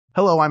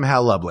Hello, I'm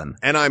Hal Lublin.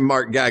 And I'm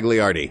Mark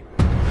Gagliardi.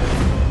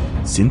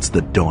 Since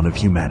the dawn of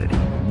humanity,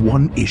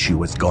 one issue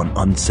has gone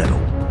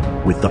unsettled.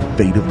 With the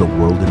fate of the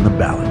world in the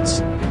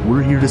balance,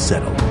 we're here to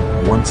settle,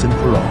 once and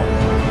for all.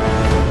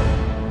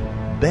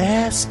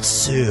 Best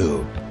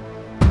soup.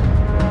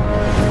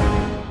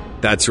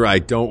 That's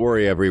right. Don't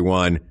worry,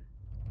 everyone.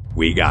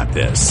 We got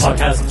this.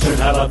 Podcast should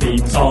have a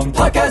theme song.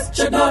 Podcast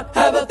should not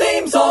have a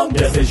theme song.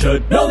 Yes, they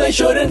should. No, they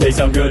shouldn't. They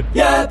sound good.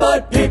 Yeah,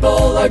 but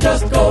people are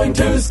just going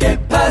to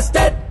skip past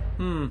it.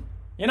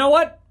 You know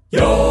what?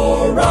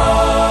 You're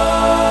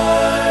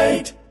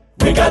right.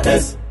 We got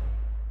this.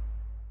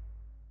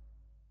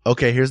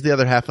 Okay, here's the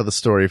other half of the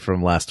story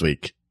from last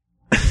week.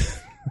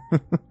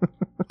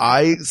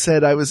 I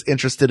said I was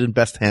interested in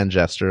best hand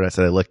gesture. I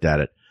said I looked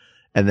at it.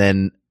 And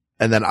then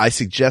I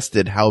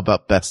suggested, how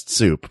about best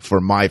soup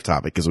for my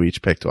topic, because we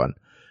each picked one.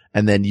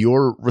 And then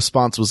your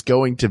response was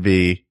going to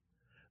be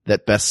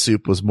that best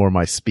soup was more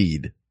my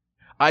speed.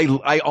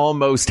 I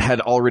almost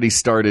had already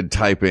started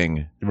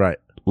typing. Right.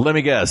 Let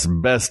me guess,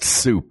 best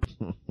soup.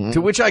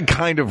 To which I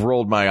kind of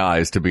rolled my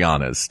eyes, to be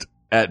honest,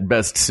 at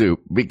best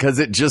soup, because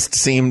it just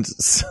seemed,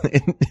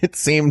 it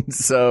seemed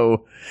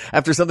so,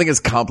 after something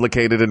as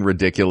complicated and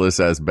ridiculous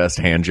as best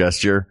hand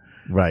gesture.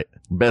 Right.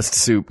 Best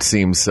soup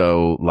seems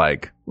so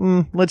like,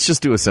 let's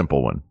just do a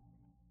simple one.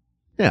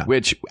 Yeah.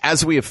 Which,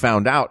 as we have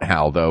found out,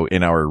 Hal, though,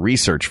 in our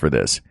research for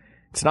this,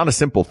 it's not a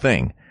simple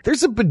thing.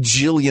 There's a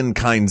bajillion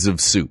kinds of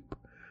soup.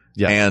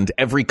 Yeah. And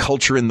every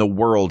culture in the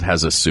world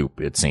has a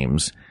soup, it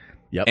seems.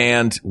 Yep.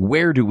 And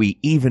where do we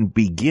even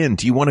begin?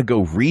 Do you want to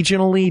go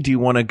regionally? Do you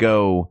want to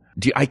go,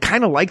 I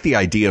kind of like the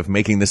idea of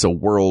making this a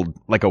World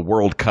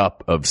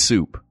Cup of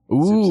soup.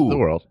 Ooh. The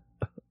world.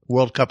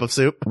 World Cup of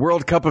soup?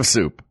 World Cup of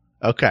soup.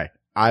 Okay.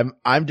 I'm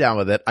down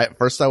with it.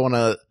 First I want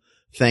to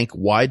thank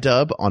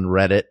YDub on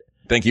Reddit.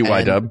 Thank you,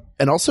 YDub.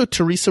 And also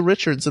Teresa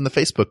Richards in the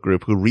Facebook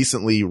group, who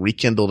recently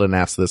rekindled and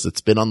asked this. It's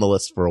been on the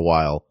list for a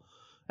while.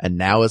 And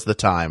now is the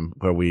time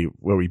where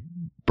we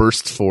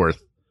burst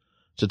forth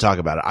to talk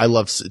about it. I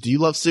love, do you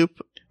love soup?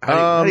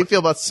 How do you feel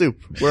about soup?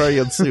 Where are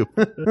you on soup?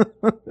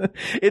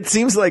 It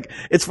seems like,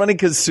 it's funny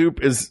because soup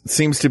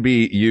seems to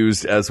be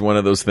used as one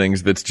of those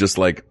things that's just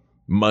like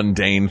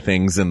mundane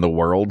things in the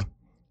world.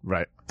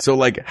 Right. So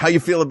like, how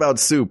you feel about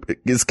soup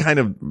is kind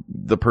of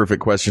the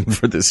perfect question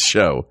for this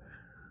show.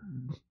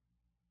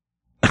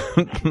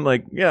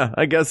 Like, yeah,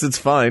 I guess it's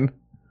fine.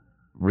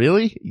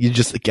 Really? You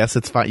just guess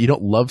it's fine? You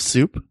don't love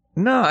soup?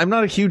 No, I'm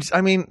not a huge,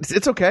 I mean,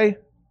 it's okay.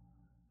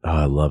 Oh,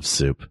 I love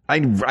soup. I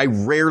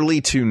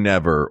rarely to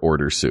never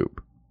order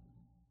soup.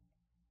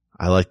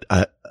 I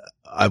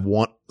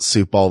want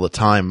soup all the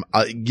time.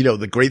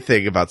 The great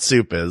thing about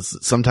soup is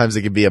sometimes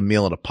it can be a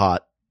meal in a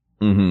pot.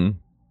 Mm-hmm.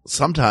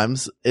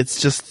 Sometimes it's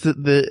just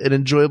an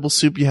enjoyable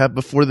soup you have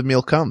before the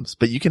meal comes,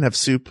 but you can have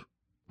soup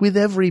with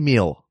every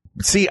meal.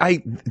 See,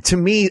 to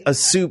me, a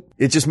soup,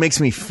 it just makes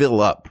me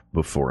fill up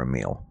before a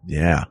meal.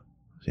 Yeah.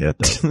 Yeah, it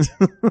does.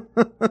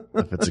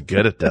 If it's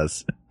good, it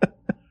does.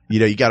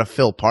 You got to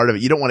fill part of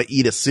it. You don't want to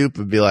eat a soup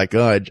and be like,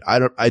 oh,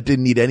 I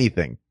didn't eat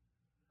anything.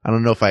 I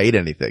don't know if I ate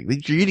anything.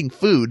 If you're eating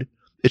food,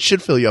 it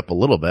should fill you up a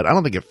little bit. I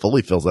don't think it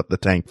fully fills up the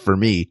tank for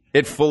me.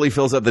 It fully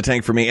fills up the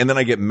tank for me. And then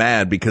I get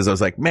mad because I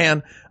was like,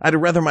 man, I'd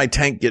rather my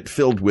tank get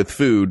filled with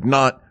food,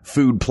 not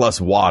food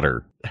plus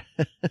water.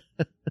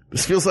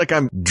 This feels like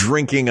I'm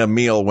drinking a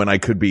meal when I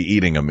could be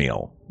eating a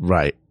meal.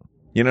 Right.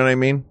 You know what I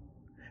mean?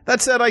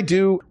 That said,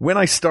 when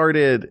I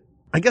started,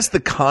 I guess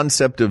the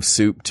concept of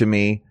soup to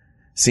me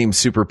seems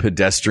super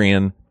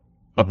pedestrian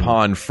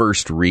upon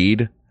first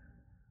read.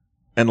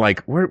 And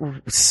like,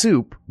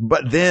 soup.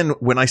 But then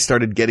when I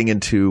started getting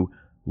into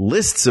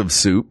lists of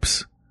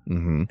soups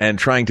and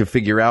trying to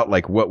figure out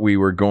like what we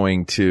were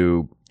going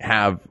to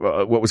have,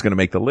 what was going to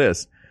make the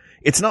list,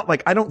 it's not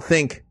like, I don't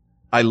think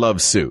I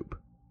love soup,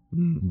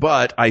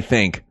 but I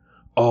think,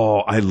 oh,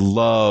 I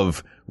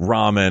love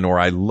ramen or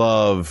I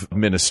love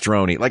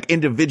minestrone, like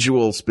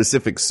individual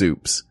specific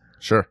soups.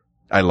 Sure.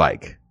 I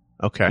like.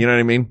 Okay. You know what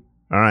I mean?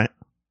 All right.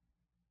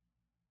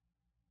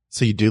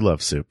 So you do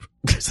love soup.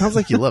 Sounds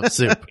like you love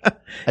soup.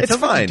 It's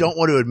fine. Like you don't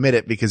want to admit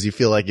it because you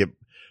feel like it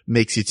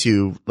makes you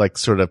too, like,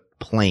 sort of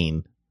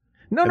plain.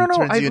 No.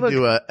 Turns you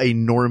into a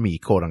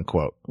normie, quote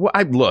unquote. Well,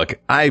 I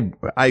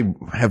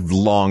have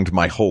longed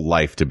my whole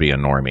life to be a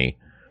normie.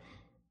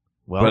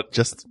 Well, but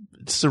just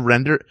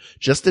surrender.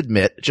 Just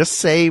admit. Just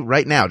say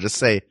right now. Just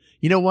say,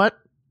 you know what?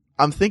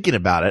 I'm thinking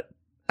about it,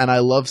 and I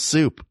love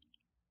soup.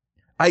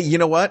 You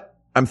know what?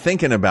 I'm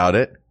thinking about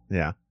it.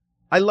 Yeah.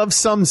 I love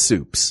some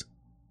soups.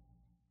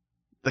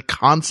 The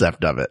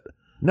concept of it.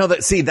 No,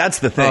 that's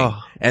the thing.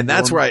 Oh, and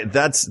that's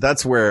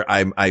where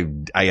I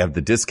have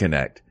the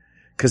disconnect.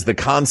 Cause the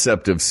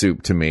concept of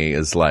soup to me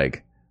is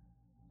like,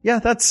 yeah,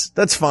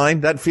 that's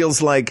fine. That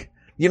feels like,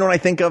 you know what I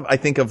think of? I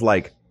think of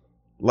like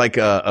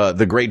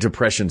the Great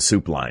Depression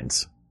soup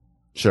lines.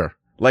 Sure.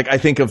 Like I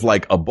think of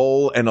like a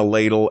bowl and a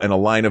ladle and a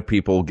line of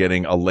people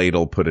getting a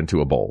ladle put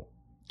into a bowl.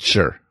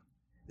 Sure.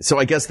 So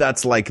I guess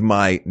that's like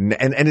and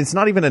it's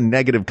not even a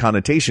negative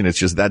connotation. It's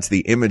just that's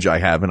the image I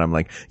have. And I'm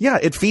like, yeah,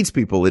 it feeds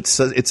people. It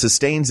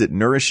sustains, it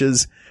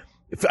nourishes.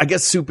 I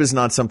guess soup is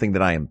not something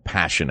that I am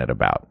passionate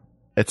about.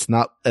 It's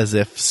not as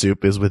if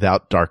soup is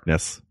without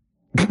darkness.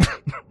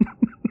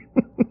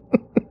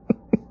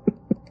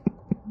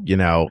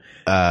 Yeah,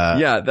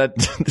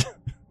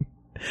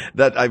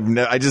 that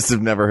I just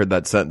have never heard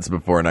that sentence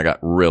before, and I got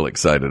real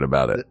excited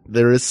about it.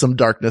 There is some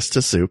darkness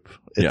to soup.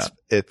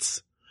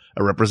 It's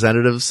a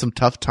representative of some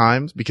tough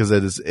times because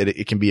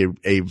it can be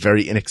a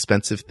very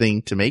inexpensive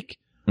thing to make.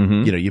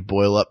 Mm-hmm. You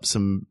boil up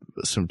some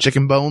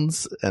chicken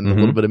bones and a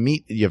little bit of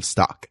meat, and you have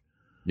stock.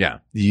 Yeah.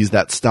 You use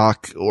that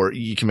stock, or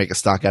you can make a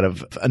stock out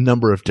of a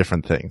number of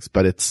different things,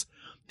 but it's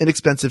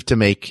inexpensive to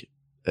make.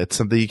 It's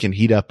something you can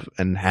heat up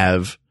and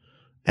have,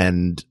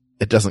 and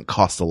it doesn't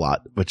cost a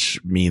lot,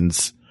 which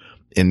means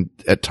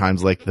at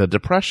times like the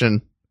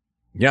Depression.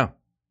 Yeah.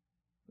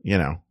 You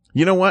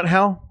know what,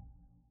 Hal?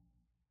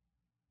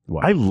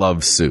 What? I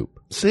love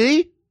soup.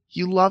 See?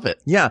 You love it.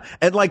 Yeah.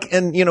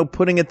 And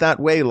putting it that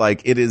way,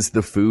 like it is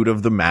the food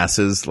of the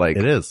masses. Like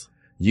it is.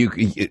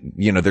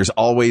 There's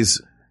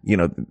always,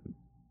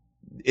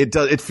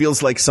 it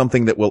feels like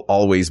something that will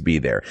always be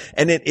there.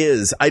 And it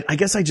is. I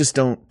guess I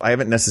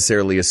haven't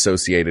necessarily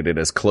associated it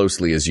as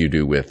closely as you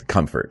do with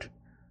comfort.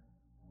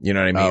 You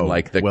know what I mean?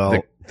 Like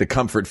the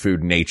comfort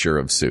food nature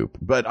of soup,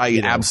 but I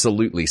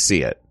absolutely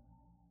see it.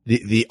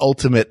 The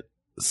ultimate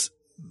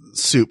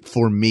soup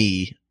for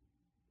me,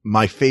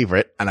 my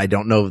favorite, and I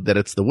don't know that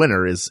it's the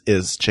winner, is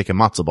chicken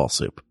matzo ball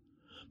soup.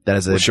 That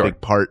is a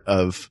big part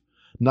of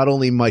not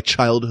only my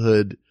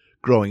childhood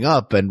growing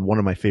up and one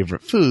of my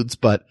favorite foods,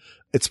 but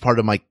it's part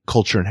of my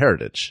culture and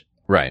heritage.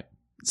 Right.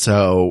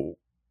 So,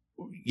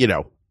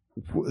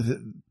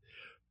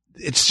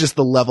 it's just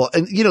the level.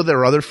 And, there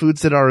are other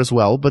foods that are as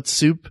well, but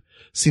soup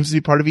seems to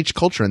be part of each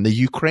culture. In the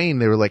Ukraine,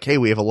 they were like, hey,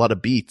 we have a lot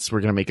of beets.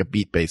 We're going to make a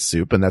beet-based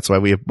soup, and that's why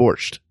we have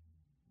borscht.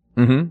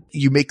 Mm-hmm.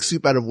 You make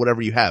soup out of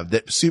whatever you have.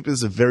 That soup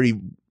is there's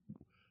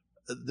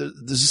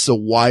just a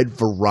wide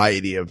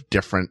variety of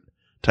different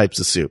types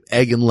of soup.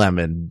 Egg and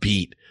lemon,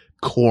 beet,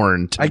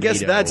 corn,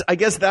 tomato. I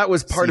guess that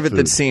was part seafood. of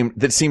it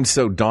that seemed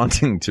so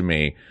daunting to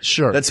me.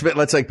 Sure. That's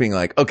like being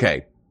like,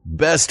 okay,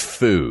 best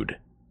food.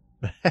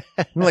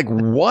 I'm like,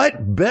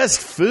 what? Best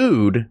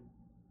food?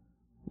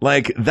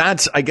 Like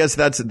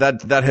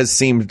that has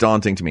seemed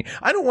daunting to me.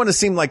 I don't want to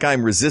seem like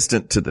I'm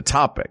resistant to the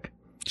topic.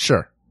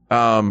 Sure.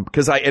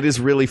 Cause it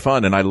is really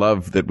fun and I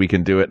love that we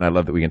can do it and I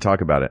love that we can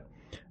talk about it.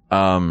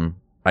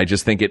 I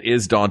just think it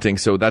is daunting.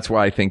 So that's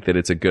why I think that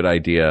it's a good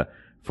idea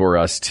for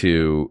us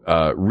to,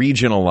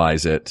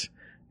 regionalize it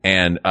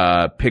and,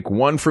 pick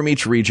one from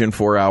each region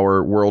for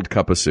our World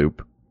Cup of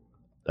Soup.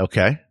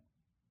 Okay.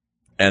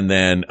 And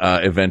then,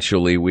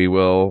 eventually we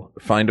will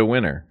find a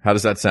winner. How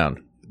does that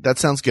sound? That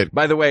sounds good.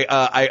 By the way,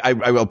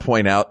 I will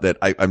point out that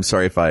I'm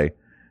sorry if I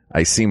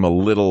seem a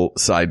little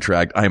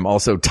sidetracked. I'm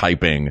also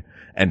typing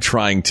and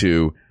trying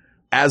to,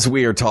 as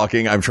we are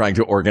talking, I'm trying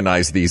to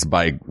organize these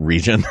by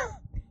region.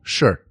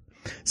 Sure.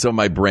 So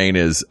my brain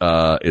is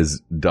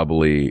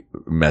doubly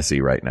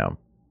messy right now.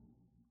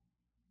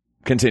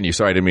 Continue.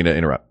 Sorry, I didn't mean to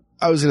interrupt.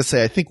 I was going to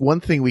say, I think one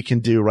thing we can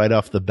do right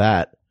off the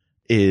bat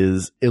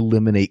is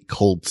eliminate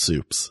cold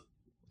soups.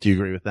 Do you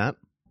agree with that?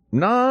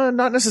 No,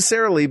 not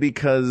necessarily,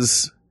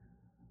 because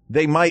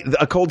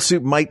a cold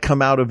soup might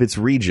come out of its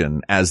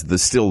region as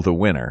still the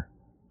winner.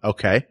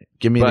 Okay.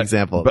 Give me an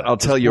example. But I'll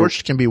tell you.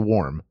 Borscht can be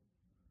warm.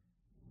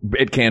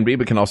 It can be,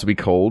 but can also be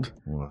cold.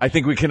 I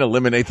think we can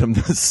eliminate them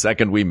the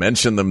second we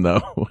mention them,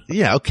 though.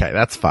 Yeah, okay.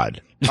 That's fine.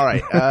 All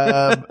right.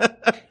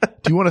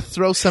 Do you want to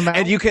throw some out?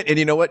 And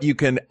you know what? You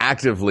can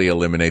actively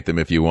eliminate them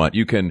if you want.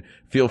 You can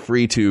feel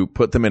free to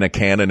put them in a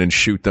cannon and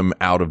shoot them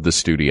out of the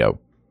studio.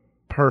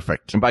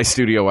 Perfect. And by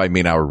studio, I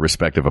mean our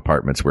respective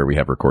apartments where we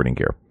have recording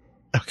gear.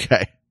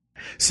 Okay.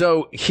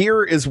 So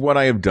here is what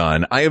I have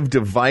done. I have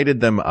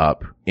divided them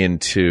up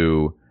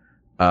into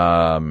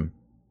 1,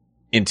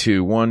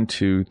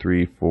 2,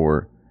 3,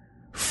 4.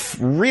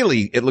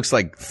 Really, it looks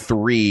like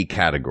 3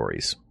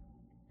 categories.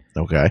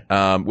 Okay.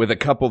 With a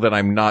couple that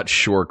I'm not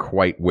sure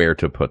quite where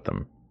to put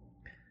them.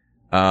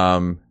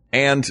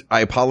 And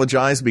I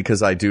apologize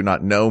because I do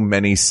not know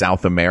many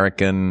South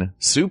American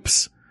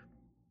soups.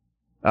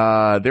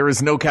 There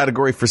is no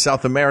category for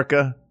South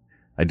America.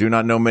 I do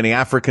not know many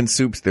African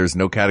soups. There's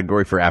no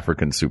category for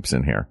African soups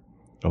in here.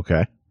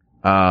 Okay.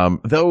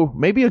 Though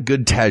maybe a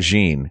good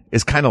tagine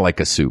is kind of like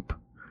a soup.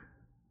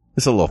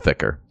 It's a little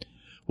thicker.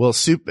 Well,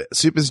 soup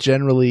is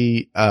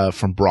generally,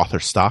 from broth or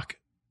stock.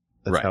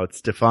 That's right. How it's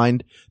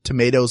defined.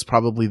 Tomatoes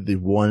probably the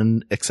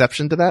one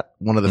exception to that.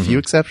 One of the few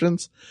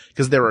exceptions.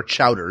 Because there are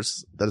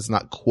chowders. That is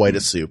not quite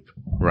a soup.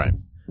 Right.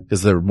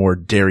 Because they're more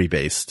dairy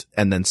based.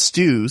 And then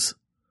stews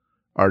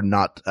are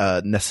not,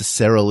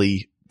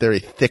 necessarily, they're a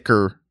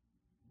thicker,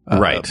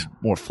 right.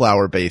 More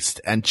flour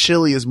based. And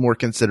chili is more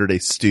considered a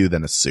stew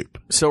than a soup.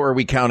 So are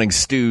we counting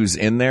stews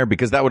in there?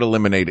 Because that would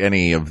eliminate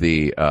any of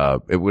the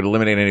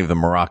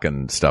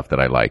Moroccan stuff that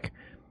I like.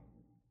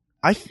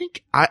 I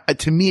think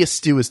to me, a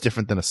stew is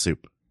different than a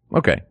soup.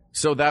 Okay.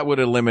 So that would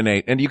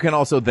eliminate, and you can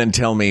also then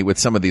tell me with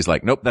some of these,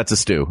 like, nope, that's a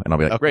stew. And I'll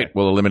be like, great,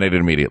 we'll eliminate it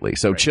immediately.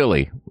 So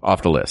chili,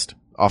 off the list.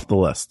 Off the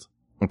list.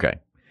 Okay.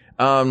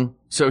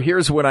 So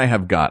here's what I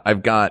have got.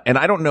 And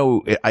I don't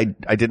know, I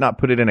did not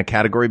put it in a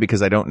category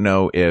because I don't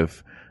know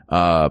if,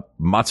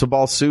 matzo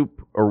ball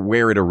soup or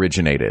where it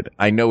originated.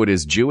 I know it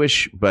is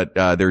Jewish, but,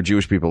 there are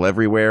Jewish people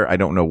everywhere. I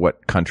don't know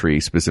what country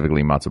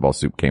specifically matzo ball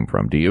soup came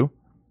from. Do you?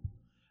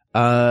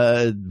 If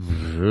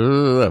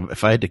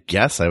I had to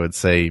guess, I would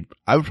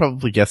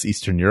probably guess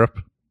Eastern Europe.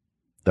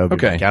 That would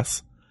be my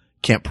guess.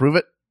 Can't prove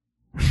it.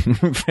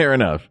 Fair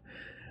enough.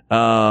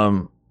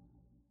 Oh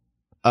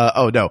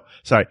no,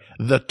 sorry.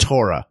 The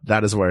Torah.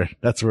 That's where it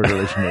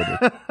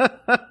originated.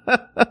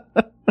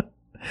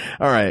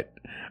 All right.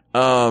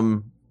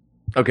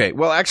 Okay.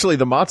 Well, actually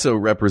the matzo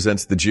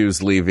represents the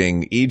Jews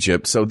leaving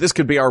Egypt. So this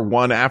could be our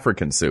one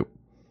African soup.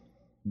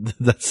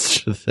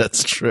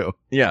 That's true.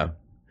 Yeah.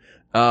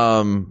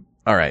 All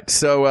right.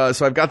 So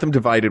I've got them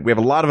divided. We have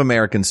a lot of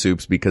American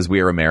soups because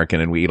we are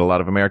American and we eat a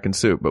lot of American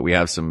soup, but we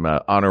have some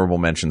honorable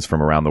mentions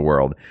from around the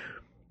world.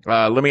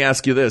 Let me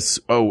ask you this.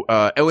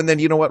 And then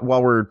you know what,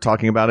 while we're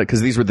talking about it,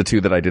 cause these were the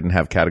two that I didn't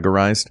have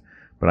categorized,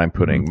 but I'm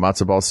putting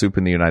matzo ball soup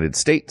in the United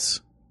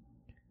States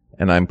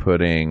and I'm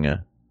putting,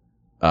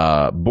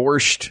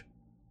 borscht,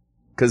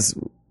 cause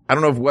I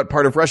don't know what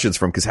part of Russia it's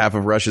from, cause half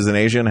of Russia's in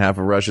Asia and half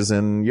of Russia's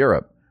in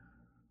Europe.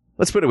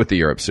 Let's put it with the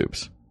Europe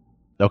soups.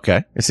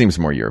 Okay. It seems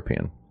more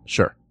European.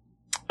 Sure.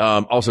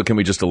 Also, can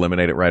we just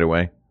eliminate it right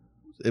away?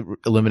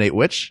 Eliminate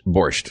which?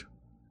 Borscht.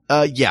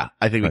 Yeah,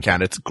 I think we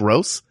can. It's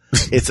gross.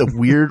 It's a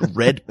weird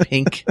red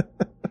pink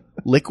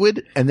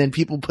liquid, and then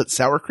people put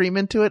sour cream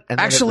into it, and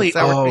then actually,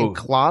 sour cream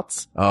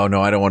clots. Oh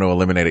no, I don't want to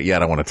eliminate it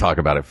yet. I want to talk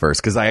about it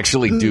first because I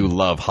actually do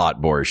love hot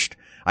borscht.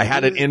 I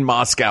had it in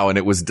Moscow and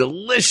it was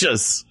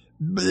delicious.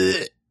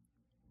 Blech.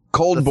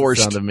 Cold That's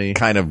borscht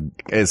kind of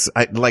is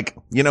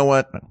you know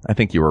what? I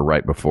think you were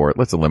right before.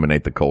 Let's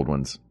eliminate the cold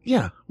ones.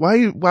 Yeah.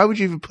 Why would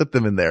you even put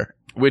them in there?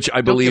 Which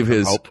I believe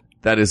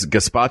that is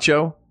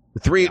gazpacho.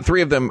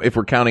 Three of them, if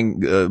we're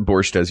counting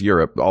borscht as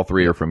Europe, all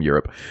three are from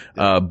Europe.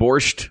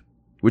 Borscht,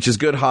 which is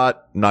good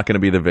hot, not going to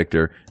be the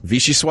victor.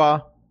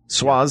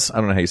 Vichyssoise, I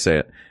don't know how you say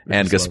it,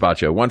 and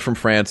gazpacho. One from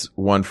France,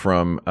 one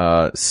from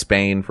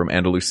Spain, from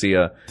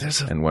Andalusia,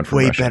 and one from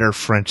way Russia. better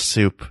French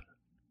soup.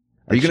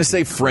 Are you going to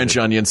say French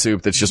onion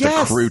soup that's just a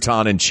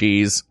crouton and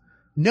cheese?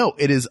 No,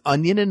 it is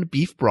onion and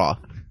beef broth.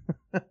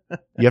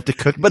 You have to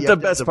cook. But the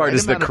best part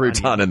is the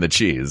crouton and the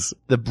cheese.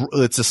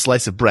 It's a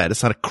slice of bread.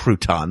 It's not a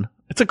crouton.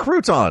 It's a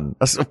crouton.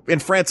 In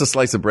France, a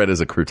slice of bread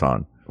is a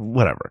crouton.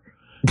 Whatever.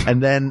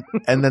 And then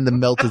the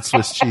melted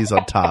Swiss cheese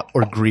on top,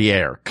 or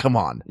Gruyere. Come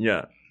on.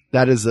 Yeah.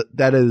 That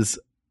is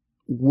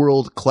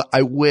world class.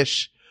 I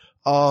wish.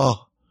 I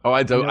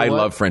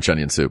love French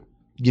onion soup.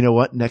 You know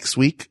what? Next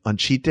week on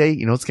cheat day,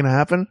 you know what's going to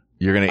happen?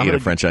 You're going to eat a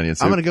French onion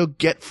soup. I'm going to go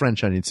get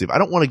French onion soup. I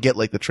don't want to get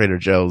like the Trader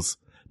Joe's.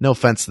 No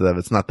offense to them.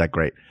 It's not that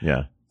great.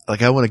 Yeah.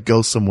 Like I want to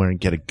go somewhere and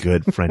get a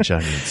good French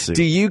onion soup.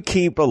 Do you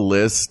keep a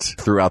list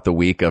throughout the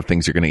week of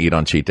things you're going to eat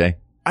on cheat day?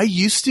 I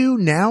used to.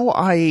 Now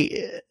I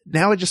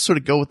just sort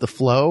of go with the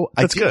flow.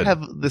 That's good. I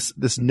have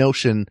this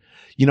notion,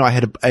 you know, I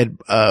had a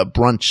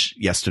brunch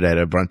yesterday. I had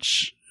a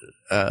brunch,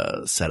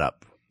 set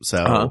up.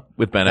 So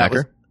with Ben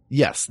Acker?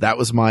 Yes, that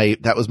was my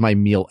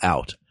meal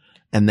out.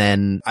 And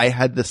then I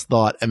had this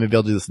thought, and maybe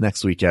I'll do this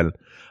next weekend.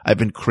 I've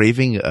been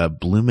craving a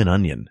bloomin'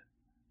 onion.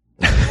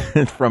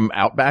 From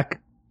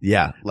Outback?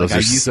 Yeah. Those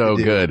are so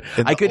good.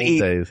 I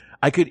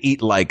could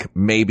eat like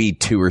maybe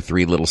 2 or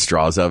 3 little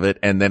straws of it.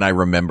 And then I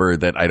remember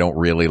that I don't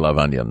really love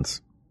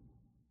onions.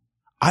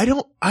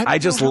 I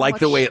just like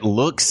the way it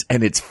looks,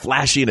 and it's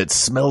flashy and it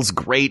smells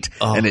great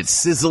and it's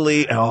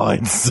sizzly. Oh,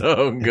 it's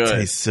so good. It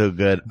tastes so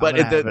good. But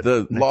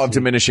the law of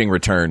diminishing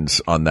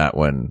returns on that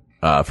one,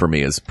 for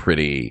me is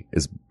pretty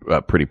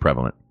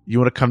prevalent. You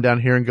want to come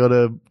down here and go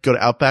to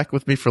Outback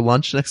with me for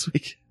lunch next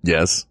week?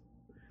 Yes.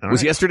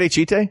 Was yesterday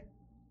cheat day?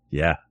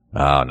 Yeah.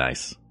 Oh,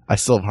 nice. I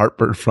still have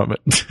heartburn from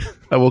it.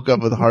 I woke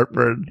up with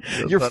heartburn.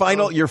 Your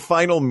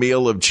final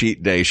meal of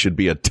cheat day should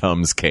be a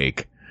Tums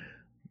cake.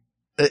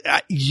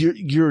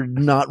 You're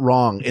not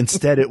wrong.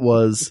 Instead, it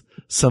was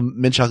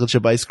some mint chocolate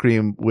chip ice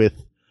cream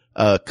with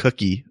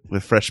cookie,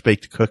 with fresh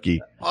baked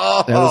cookie.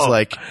 Oh, and I was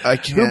like, I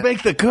can't. Who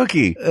baked the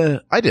cookie?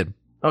 I did.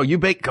 Oh, you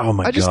baked? Oh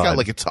my god!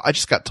 I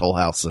just got Toll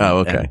House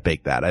and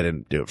baked that. I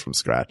didn't do it from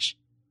scratch.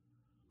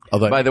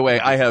 Although, by the way,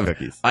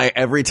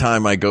 every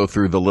time I go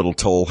through the little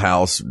Toll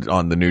House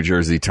on the New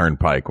Jersey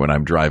Turnpike when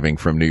I'm driving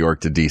from New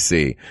York to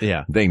DC,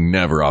 they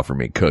never offer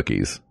me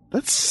cookies.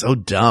 That's so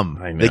dumb.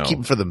 I know. They keep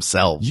them for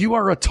themselves. You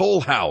are a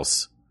Toll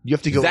House. You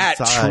have to go That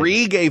inside.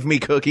 tree gave me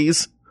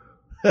cookies.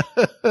 Well,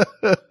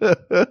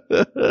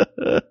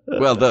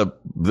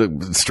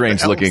 the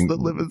strange looking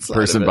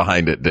person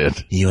behind it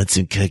did. You want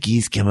some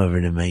cookies? Come over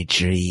to my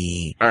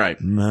tree. All right.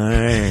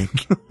 Mark.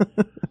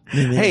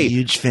 I'm a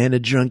huge fan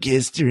of Drunk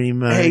History,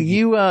 Mark. Hey,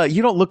 you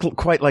don't look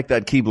quite like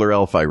that Keebler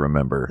elf I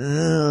remember.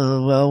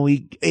 Oh, well,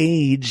 we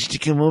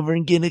aged. Come over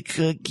and get a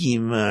cookie,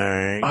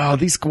 Mark. Oh,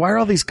 why are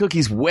all these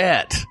cookies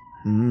wet?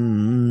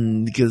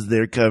 Because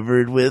they're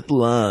covered with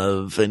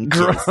love and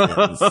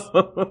kisses.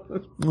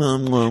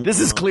 This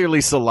is clearly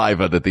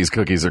saliva that these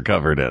cookies are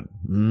covered in.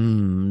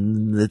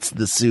 That's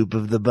the soup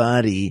of the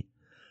body.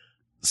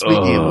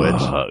 Speaking of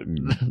which,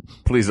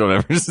 please don't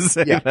ever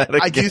say yeah, that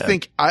again. I do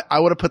think I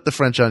would have put the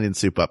French onion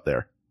soup up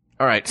there.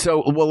 All right.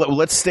 So, well,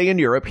 let's stay in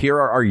Europe. Here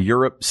are our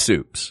Europe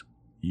soups.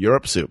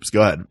 Europe soups.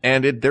 Go ahead.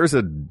 And there's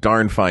a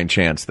darn fine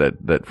chance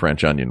that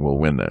French onion will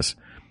win this.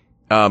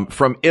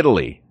 From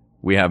Italy,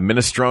 we have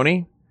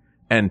minestrone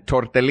and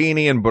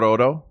tortellini in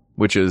brodo,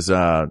 which is,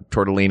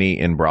 tortellini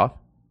in broth.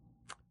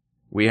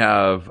 We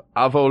have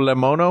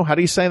avolemono. How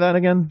do you say that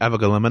again?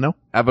 Avogolemino.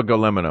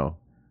 Avogolemino.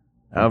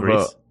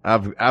 Greece.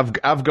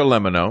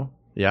 Avogolemino.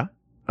 Yeah.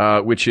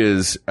 Which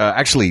is,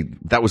 actually,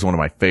 that was one of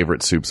my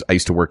favorite soups. I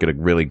used to work at a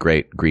really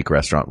great Greek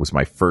restaurant. It was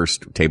my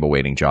first table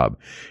waiting job.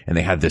 And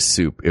they had this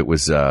soup. It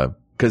was,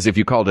 cause if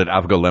you called it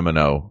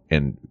avogolemino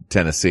in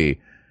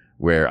Tennessee,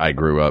 where I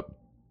grew up,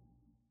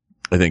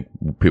 I think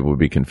people would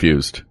be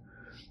confused.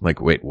 Like,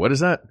 wait, what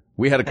is that?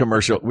 We had a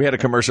commercial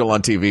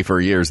on TV for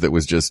years that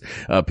was just,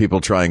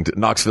 people trying to,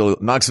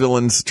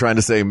 Knoxvilleans trying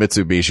to say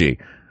Mitsubishi,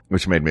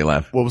 which made me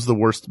laugh. What was the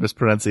worst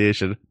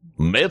mispronunciation?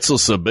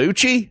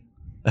 Mitsubishi?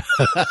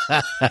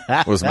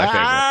 was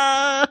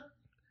my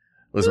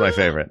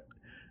favorite.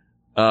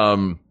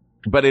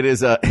 But it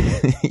is it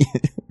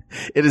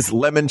is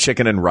lemon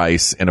chicken and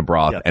rice in a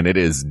broth, and it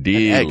is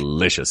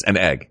delicious. An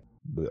egg.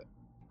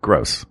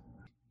 Gross.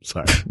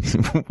 Sorry.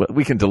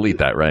 We can delete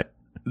that, right?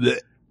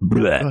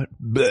 Blech.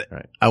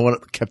 Right. I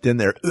want it kept in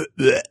there.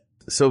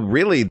 So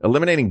really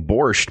eliminating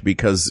borscht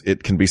because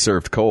it can be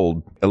served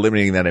cold,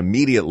 eliminating that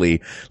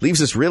immediately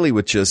leaves us really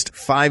with just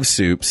 5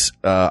 soups.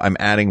 I'm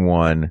adding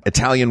one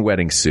Italian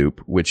wedding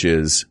soup, which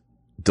is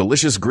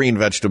delicious green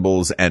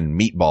vegetables and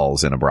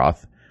meatballs in a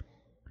broth.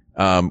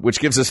 Which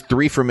gives us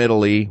 3 from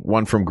Italy,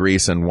 1 from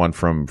Greece, and 1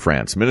 from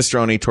France.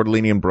 Minestrone,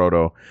 tortellini and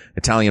brodo,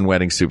 Italian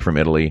wedding soup from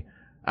Italy,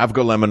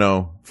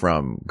 avogolemino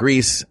from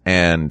Greece,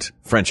 and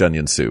French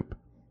onion soup.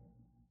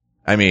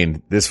 I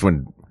mean, this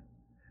one,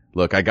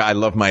 look, I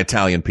love my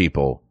Italian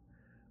people,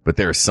 but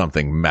there's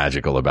something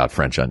magical about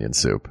French onion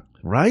soup.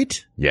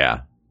 Right?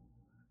 Yeah.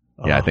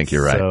 Yeah, I think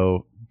you're right.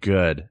 So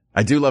good.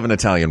 I do love an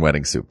Italian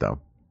wedding soup, though.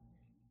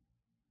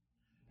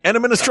 And a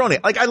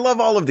minestrone. Like, I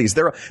love all of these.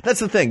 That's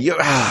the thing.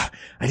 I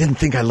didn't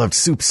think I loved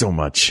soup so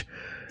much.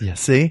 Yeah,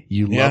 see?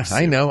 You love soup.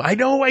 I know, I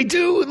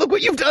do. Look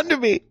what you've done to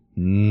me.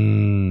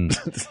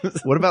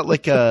 What about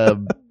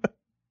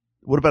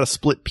what about a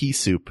split pea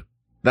soup?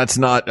 That's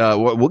not,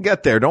 we'll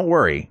get there. Don't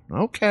worry.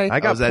 Okay. I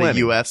got was that plenty.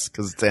 a US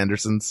because it's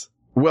Anderson's?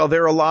 Well,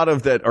 there are a lot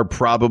of that are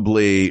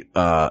probably,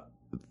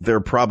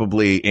 they're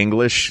probably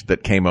English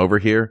that came over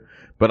here,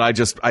 but I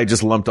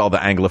just lumped all the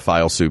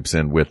Anglophile soups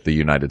in with the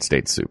United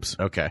States soups.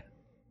 Okay.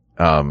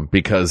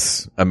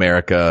 Because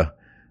America,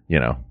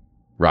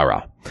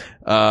 rah-rah.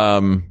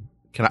 I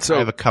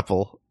have a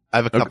couple.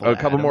 A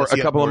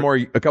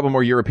couple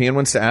more European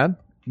ones to add?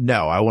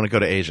 No, I want to go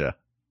to Asia.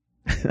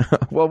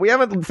 Well, we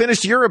haven't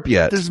finished Europe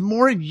yet. There's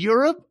more in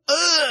Europe?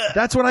 Ugh.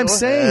 That's what I'm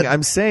saying. Ahead.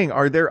 I'm saying,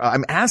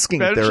 I'm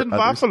asking if there Belgian are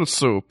waffle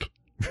soup.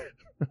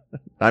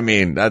 I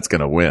mean, that's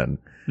gonna win.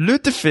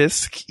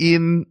 Lutefisk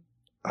in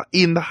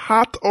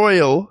hot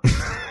oil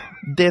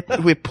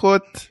that we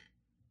put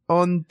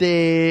on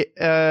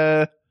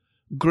the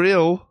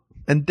grill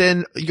and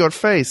then your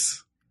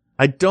face.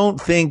 I don't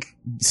think,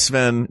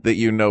 Sven, that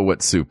you know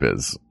what soup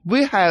is.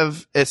 We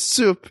have a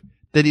soup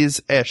that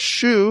is a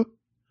shoe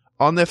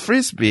on a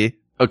frisbee.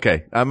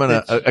 Okay,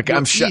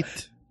 I'm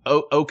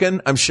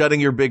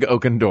shutting your big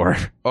oaken door.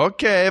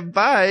 Okay,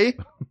 bye.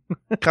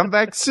 Come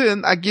back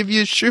soon. I give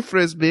you a shoe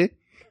frisbee.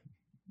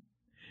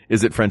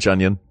 Is it French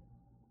onion?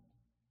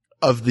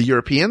 Of the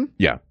European?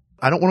 Yeah.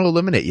 I don't want to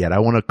eliminate yet. I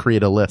want to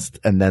create a list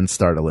and then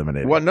start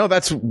eliminating. Well, no,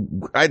 that's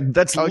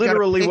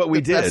literally what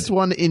we did. Best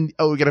one we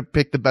got to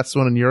pick the best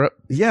one in Europe?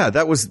 Yeah,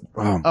 that was,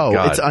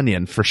 God. It's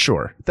onion for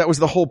sure. That was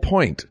the whole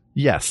point.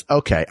 Yes.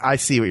 Okay. I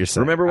see what you're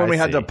saying. Remember when we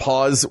had to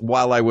pause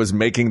while I was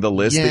making the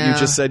list that you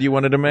just said you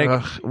wanted to make?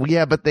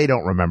 Yeah, but they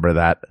don't remember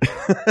that.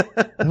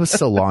 It was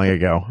so long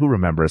ago. Who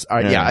remembers? All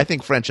right. Yeah, I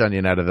think French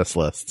onion out of this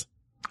list.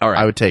 All right.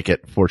 I would take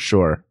it for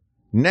sure.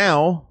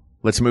 Now,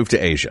 let's move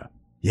to Asia.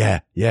 Yeah.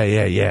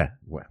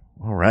 Well,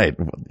 all right.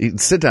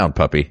 Sit down,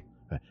 puppy.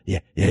 Yeah.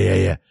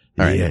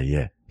 All right.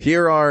 Yeah.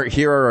 Here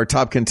are our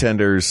top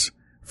contenders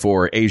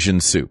for Asian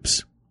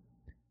soups.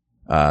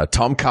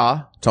 Tom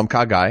Kha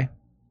Gai,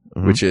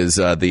 which is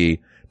the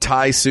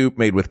Thai soup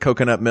made with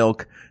coconut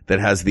milk that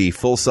has the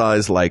full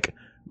size, like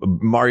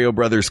Mario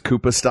Brothers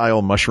Koopa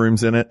style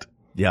mushrooms in it.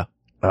 Yeah.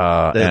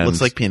 It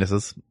looks like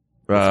penises.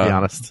 Let's be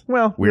honest.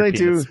 Well, Weird they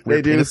penis. do.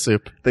 Weird They do. penis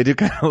soup. They do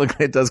kind of look.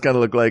 It does kind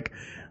of look like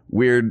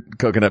weird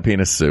coconut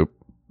penis soup.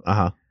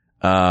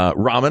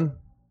 Ramen,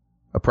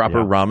 a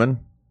proper ramen,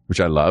 which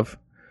I love.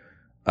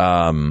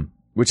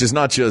 Which is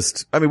not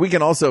just, I mean, we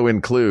can also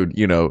include,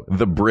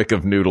 the brick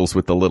of noodles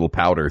with the little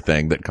powder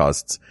thing that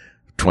costs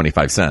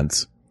 25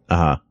 cents.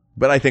 But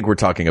I think we're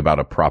talking about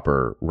a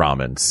proper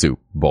ramen soup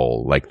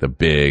bowl, like the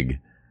big,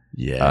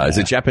 is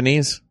it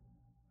Japanese?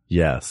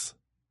 Yes.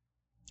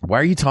 Why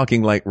are you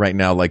talking like right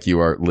now, like you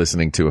are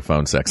listening to a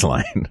phone sex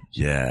line?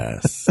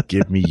 Yes.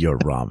 Give me your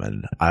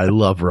ramen. I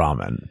love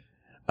ramen.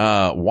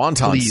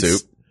 Wonton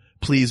soup.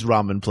 Please,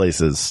 ramen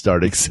places,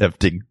 start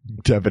accepting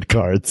debit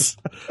cards.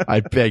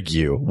 I beg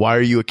you. Why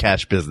are you a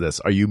cash business?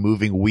 Are you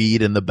moving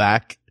weed in the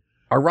back?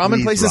 Are ramen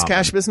Please, places ramen.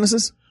 cash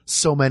businesses?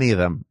 So many of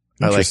them.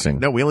 Are Interesting.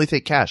 Like, no, we only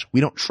take cash.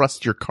 We don't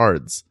trust your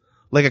cards.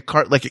 Like a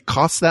card, like it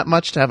costs that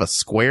much to have a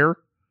square.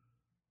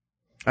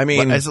 I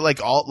mean, Is it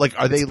like all, like,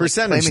 are they like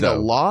percentage, claiming though.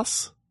 a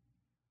loss?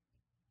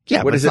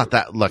 Yeah, What but is it's it? not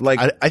that. Look, Like-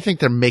 I think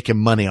they're making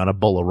money on a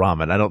bowl of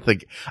ramen. I don't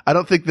think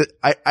that,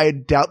 I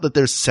doubt that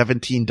there's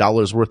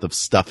 $17 worth of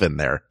stuff in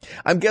there.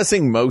 I'm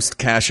guessing most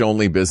cash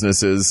only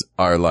businesses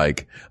are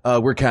like,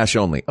 we're cash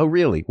only. Oh,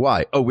 really?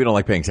 Why? Oh, we don't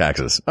like paying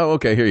taxes. Oh,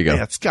 okay. Here you go.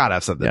 Yeah, it's gotta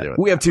have something to do with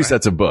We have that, two right?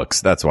 sets of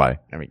books. That's why.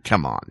 I mean,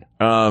 come on.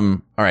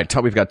 All right.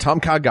 We've got Tom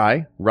Kha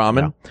Gai,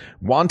 ramen,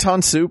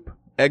 wonton soup,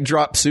 egg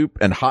drop soup,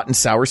 and hot and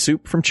sour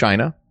soup from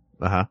China.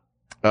 Uh-huh.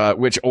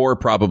 Or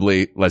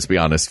probably, let's be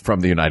honest,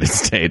 from the United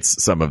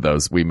States. Some of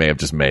those we may have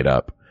just made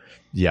up.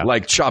 Yeah.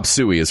 Like chop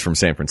suey is from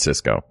San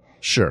Francisco.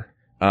 Sure.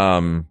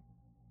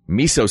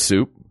 Miso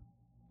soup,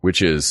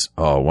 which is,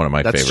 one of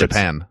my That's favorites.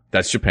 Japan.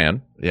 That's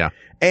Japan. Yeah.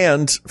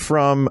 And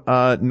from,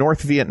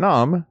 North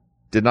Vietnam,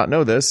 did not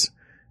know this,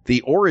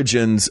 the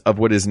origins of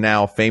what is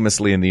now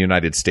famously in the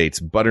United States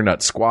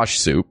butternut squash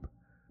soup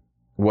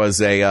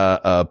was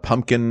a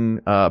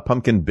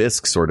pumpkin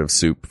bisque sort of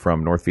soup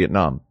from North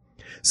Vietnam.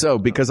 So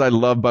because I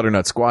love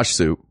butternut squash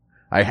soup,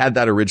 I had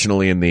that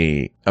originally in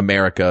the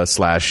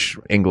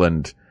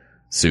America/England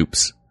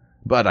soups,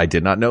 but I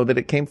did not know that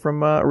it came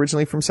from,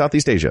 originally from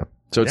Southeast Asia.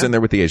 So it's in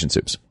there with the Asian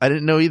soups. I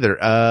didn't know either.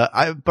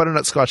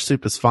 Butternut squash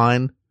soup is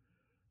fine.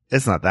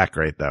 It's not that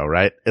great though,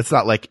 right? It's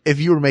not like if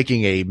you were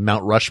making a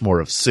Mount Rushmore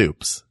of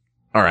soups,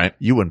 All right.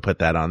 you wouldn't put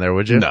that on there,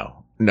 would you?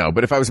 No,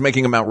 but if I was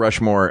making a Mount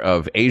Rushmore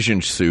of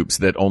Asian soups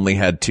that only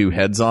had two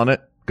heads on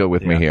it, go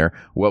with me here,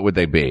 what would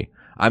they be?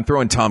 I'm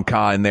throwing Tom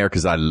Kha in there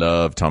because I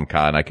love Tom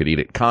Kha and I could eat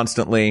it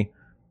constantly.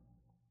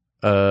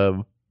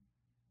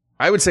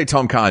 I would say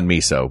Tom Kha and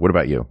miso. What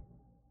about you?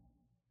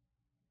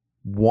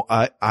 Do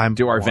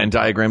our Venn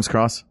diagrams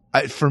cross?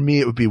 For me,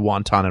 it would be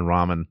wonton and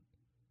ramen.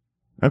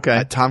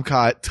 Okay. Tom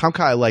Kha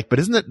I like, but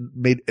isn't it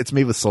made, it's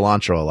made with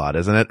cilantro a lot,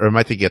 isn't it? Or am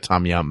I thinking of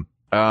Tom Yum?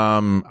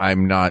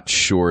 I'm not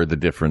sure the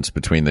difference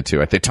between the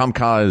two. I think Tom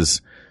Kha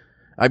is,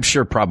 I'm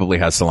sure probably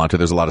has cilantro.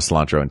 There's a lot of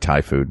cilantro in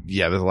Thai food.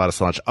 Yeah, there's a lot of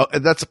cilantro. Oh,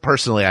 that's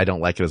personally, I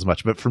don't like it as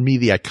much, but for me,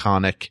 the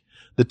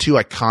two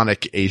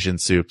iconic Asian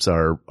soups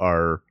are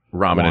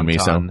Ramen and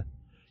miso.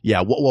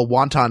 Yeah. Well,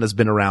 wonton has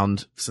been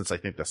around since I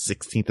think the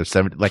 16th or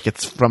 17th. Like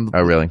it's from,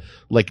 Oh, really?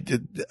 like,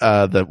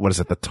 what is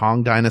it? The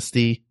Tang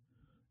Dynasty.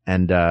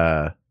 And,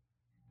 That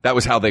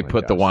was how they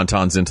put the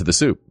wontons into the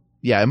soup.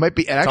 yeah, it might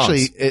be, and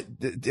actually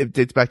Tongs. it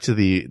dates back to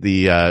the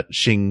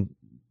Qing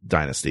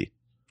Dynasty.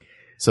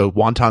 So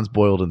wontons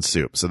boiled in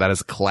soup. So that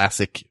is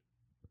classic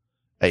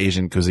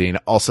Asian cuisine.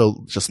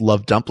 Also just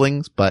love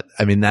dumplings, but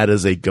I mean, that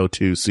is a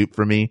go-to soup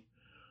for me,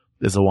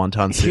 is a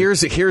wonton soup.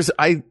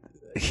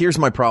 Here's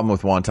my problem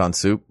with wonton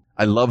soup.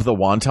 I love the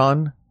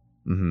wonton.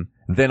 Mm-hmm.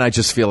 Then I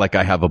just feel like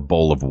I have a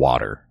bowl of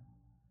water.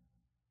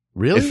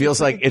 Really?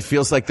 It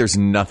feels like there's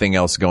nothing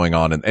else going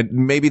on. And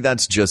maybe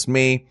that's just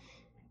me.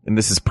 And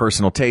this is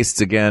personal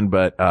tastes again,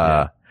 but,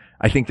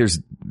 I think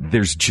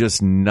there's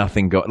just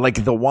nothing going, like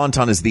the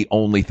wonton is the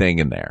only thing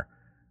in there.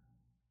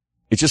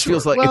 It just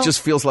feels like,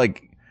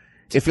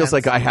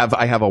 I have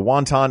a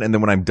wonton, and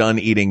then when I'm done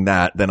eating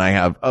that, then I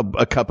have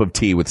a cup of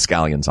tea with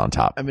scallions on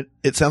top. I mean,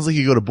 it sounds like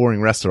you go to boring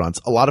restaurants.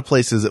 A lot of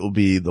places it will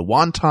be the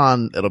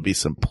wonton, it'll be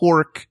some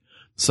pork,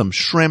 some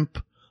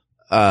shrimp,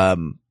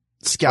 scallions.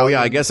 Oh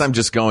yeah, I guess I'm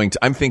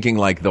thinking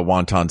like the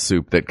wonton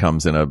soup that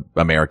comes in a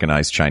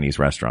Americanized Chinese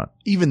restaurant.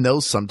 Even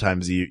those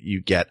sometimes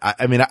you get.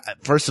 I mean,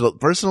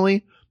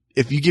 personally,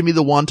 if you give me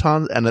the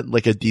wonton and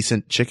like a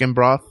decent chicken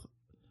broth,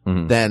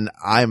 then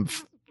I'm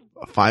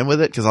fine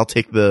with it because I'll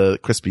take the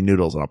crispy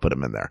noodles and I'll put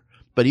them in there.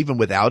 But even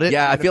without it,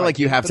 Yeah, I feel like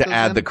you have to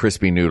add in, the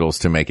crispy noodles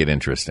to make it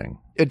interesting.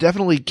 It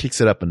definitely kicks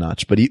it up a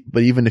notch. But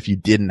even if you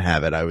didn't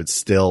have it,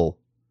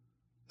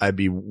 I'd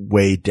be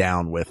way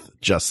down with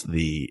just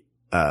the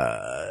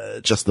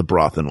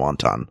broth and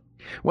wonton.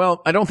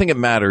 Well, I don't think it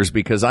matters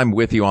because I'm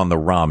with you on the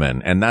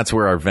ramen, and that's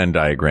where our Venn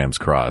diagrams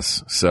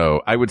cross.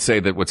 So I would say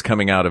that what's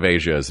coming out of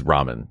Asia is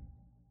ramen.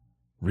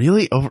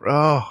 Really?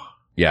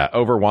 Yeah,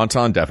 over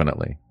wonton,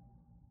 definitely.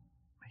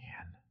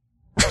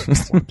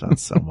 Wonton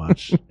so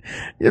much.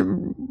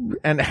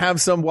 And have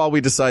some while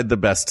we decide the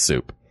best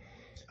soup.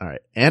 All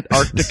right.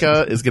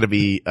 Antarctica is going to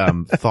be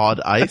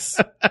thawed ice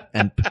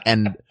and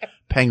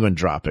penguin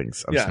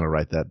droppings. I'm just going to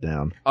write that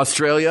down.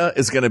 Australia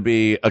is going to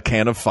be a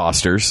can of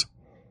Foster's.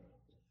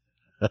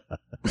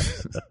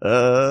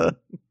 All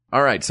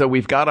right. So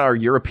we've got our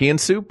European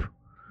soup.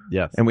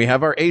 Yes. And we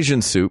have our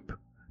Asian soup.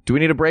 Do we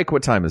need a break?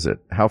 What time is it?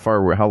 How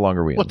long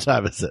are we in? What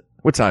time is it?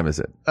 What time is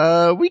it?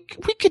 We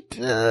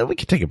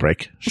could take a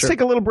break. Let's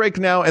take a little break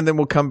now, and then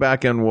we'll come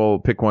back and we'll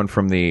pick one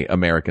from the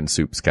American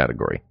soups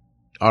category.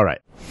 All right.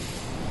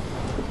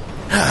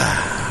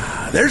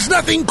 There's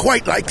nothing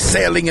quite like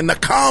sailing in the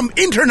calm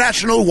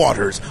international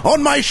waters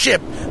on my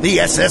ship, the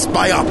SS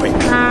Biopic.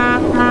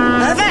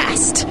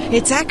 Avast!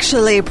 It's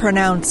actually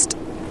pronounced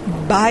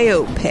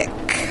biopic.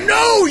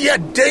 No, you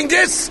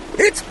dingus!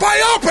 It's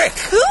biopic!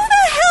 Who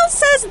the hell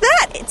says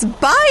that? It's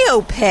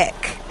biopic.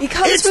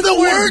 Because It's the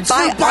words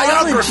for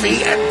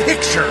biography and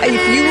picture.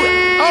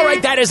 All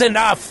right, that is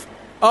enough.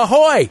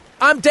 Ahoy!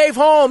 I'm Dave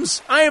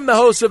Holmes. I am the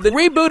host of the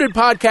rebooted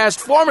podcast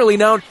formerly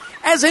known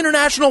as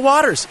International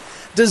Waters,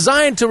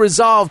 designed to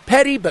resolve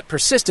petty but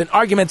persistent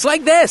arguments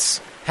like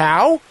this.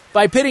 How?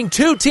 By pitting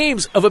two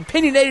teams of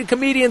opinionated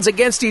comedians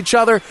against each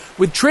other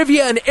with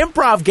trivia and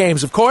improv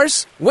games, of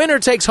course. Winner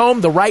takes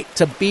home the right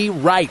to be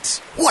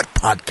right. What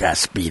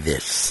podcast be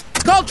this?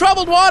 It's called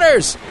Troubled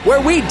Waters,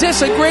 where we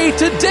disagree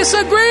to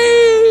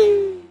disagree.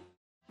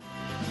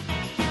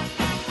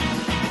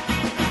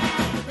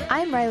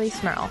 I'm Riley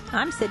Smurl.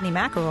 I'm Sydney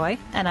McElroy.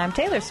 And I'm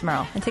Taylor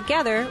Smurl. And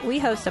together, we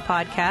host a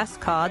podcast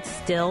called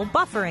Still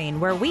Buffering,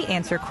 where we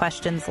answer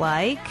questions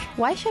like,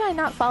 Why should I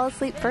not fall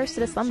asleep first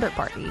at a slumber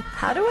party?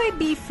 how do I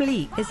be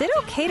fleet? Is it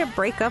okay to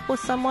break up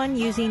with someone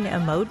using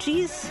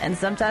emojis? And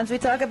sometimes we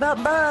talk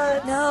about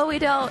bugs. No, we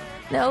don't.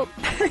 Nope.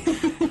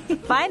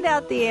 Find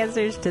out the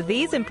answers to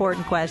these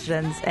important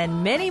questions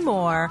and many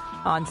more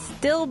on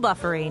Still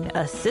Buffering,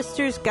 a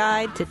sister's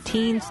guide to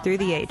teens through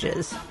the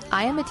ages.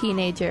 I am a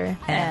teenager.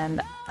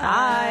 And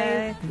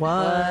I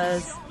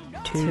was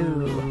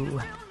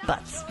too.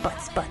 Butts.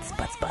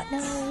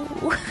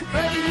 No.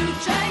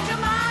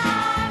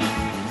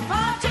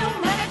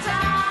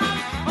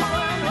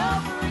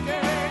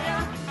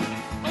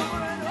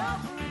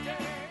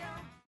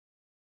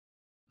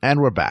 And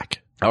we're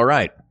back. All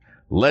right.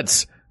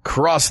 Let's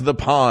cross the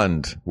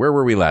pond. Where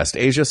were we last?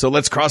 Asia. So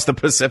let's cross the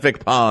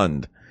Pacific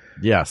pond.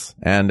 Yes.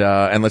 And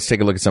let's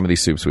take a look at some of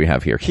these soups we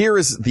have here. Here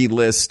is the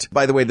list.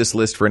 By the way, this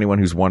list, for anyone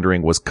who's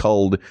wondering, was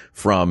culled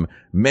from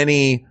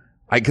many,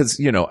 cause,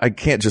 I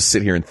can't just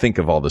sit here and think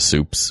of all the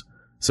soups.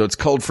 So it's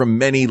culled from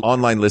many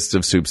online lists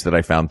of soups that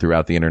I found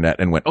throughout the internet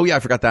and went, oh yeah, I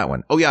forgot that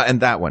one. Oh yeah,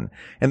 and that one.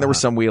 And there were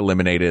some we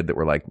eliminated that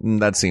were like,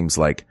 that seems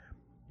like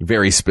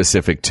very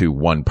specific to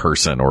one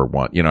person or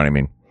one, you know what I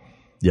mean?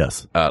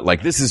 Yes.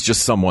 Like this is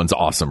just someone's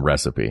awesome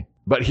recipe.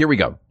 But here we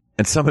go.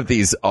 And some of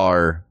these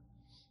are,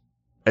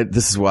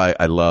 this is why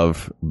I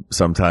love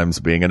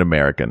sometimes being an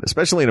American,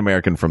 especially an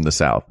American from the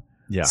South.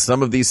 Yeah.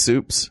 Some of these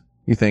soups,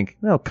 you think,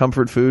 no,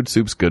 comfort food,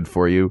 soup's good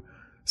for you.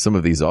 Some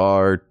of these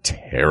are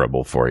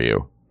terrible for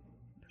you.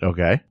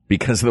 Okay.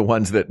 Because the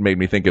ones that made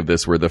me think of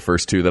this were the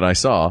first two that I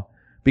saw,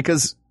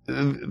 because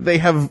they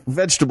have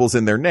vegetables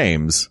in their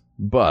names,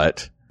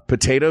 but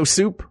potato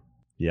soup,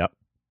 Yep.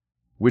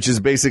 which is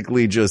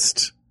basically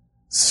just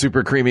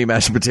super creamy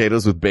mashed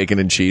potatoes with bacon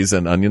and cheese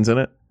and onions in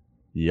it.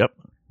 Yep.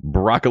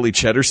 Broccoli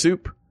cheddar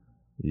soup,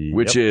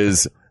 which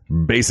is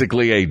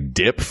basically a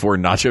dip for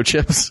nacho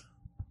chips.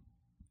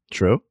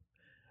 True.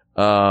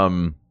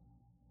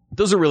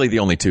 Those are really the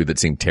only two that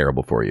seem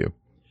terrible for you.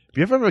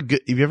 Have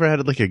you ever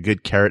had like a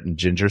good carrot and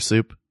ginger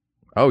soup?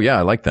 Oh yeah,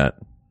 I like that.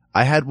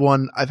 I had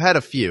one. I've had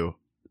a few.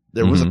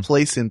 There was a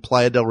place in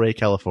Playa del Rey,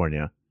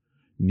 California,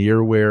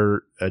 near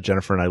where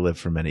Jennifer and I lived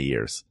for many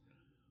years.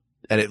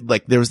 And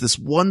there was this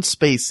one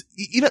space,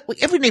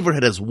 every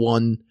neighborhood has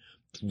one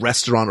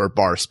restaurant or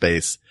bar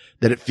space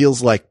that it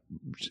feels like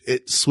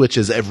it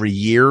switches every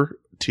year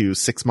to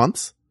 6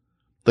 months.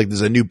 Like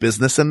there's a new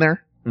business in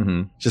there.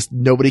 Mm-hmm. Just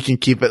nobody can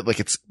keep it.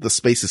 Like the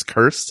space is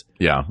cursed.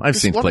 Yeah, I've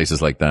seen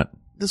places like that.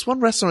 This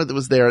one restaurant that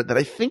was there that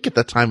I think at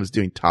the time was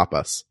doing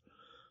tapas.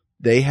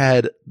 They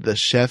had the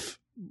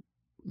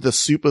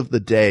soup of the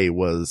day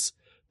was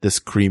this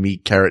creamy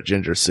carrot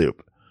ginger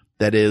soup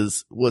that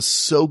was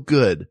so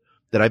good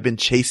that I've been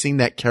chasing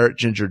that carrot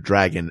ginger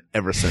dragon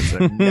ever since.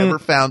 I've never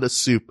found a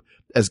soup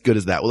as good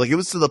as that. Like it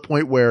was to the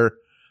point where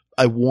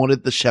I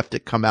wanted the chef to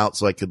come out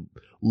so I could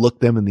look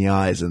them in the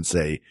eyes and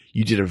say,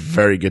 you did a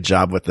very good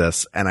job with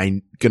this. And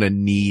I'm going to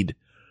need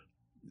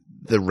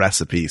the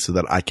recipe so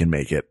that I can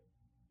make it.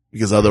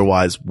 Because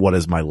otherwise, what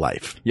is my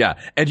life? Yeah.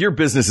 And your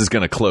business is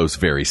going to close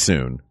very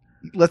soon.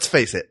 Let's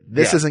face it.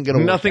 This isn't going to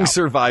work Nothing out.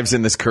 survives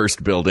in this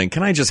cursed building.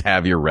 Can I just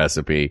have your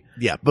recipe?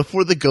 Yeah.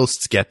 Before the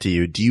ghosts get to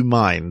you, do you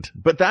mind?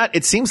 But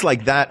it seems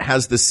like that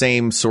has the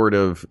same sort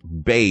of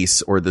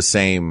base or the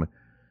same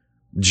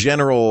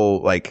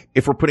general, like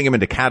if we're putting them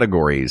into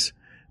categories,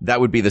 that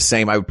would be the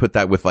same. I would put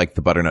that with like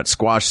the butternut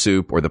squash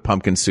soup or the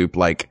pumpkin soup,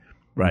 like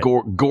Right.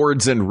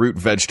 gourds and root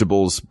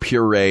vegetables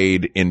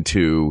pureed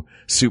into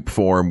soup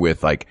form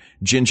with like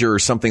ginger or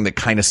something that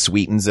kind of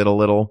sweetens it a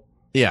little.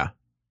 Yeah.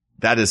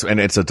 And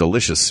it's a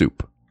delicious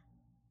soup.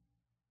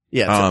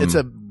 Yeah.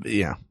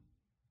 Yeah.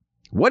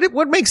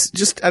 What makes,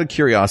 just out of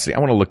curiosity, I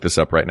want to look this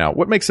up right now.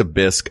 What makes a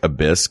bisque a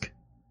bisque?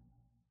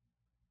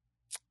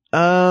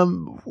 I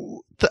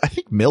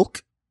think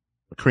milk,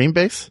 cream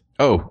base.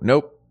 Oh,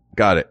 nope.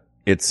 Got it.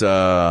 It's,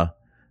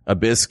 a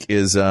bisque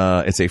is,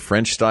 it's a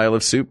French style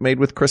of soup made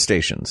with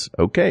crustaceans.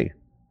 Okay.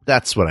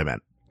 That's what I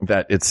meant.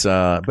 But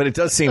it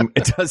does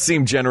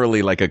seem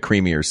generally like a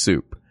creamier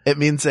soup. It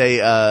means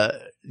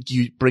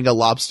you bring a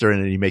lobster in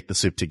and you make the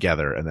soup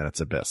together and then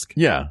it's a bisque.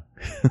 Yeah.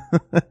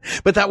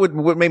 But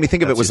what made me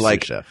think of it was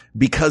like,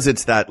 because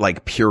it's that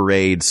like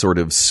pureed sort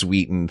of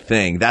sweetened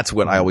thing. That's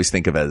what I always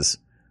think of as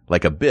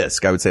like a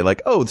bisque. I would say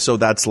like, oh, so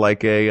that's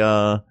like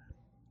a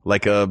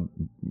like a,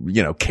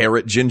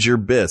 carrot ginger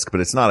bisque,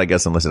 but it's not, I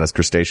guess, unless it has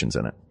crustaceans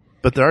in it.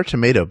 But there are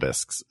tomato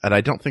bisques, and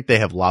I don't think they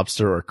have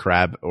lobster or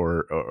crab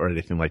or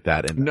anything like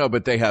that in them. No,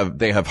 but they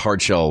have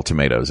hard shell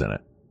tomatoes in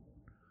it.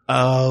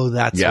 Oh,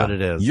 that's what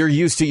it is. You're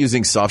used to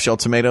using soft shell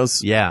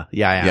tomatoes? Yeah,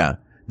 I am. Yeah.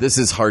 This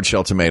is hard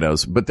shell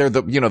tomatoes, but they're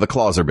the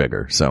claws are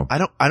bigger, so. I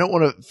don't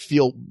want to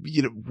feel,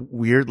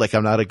 weird like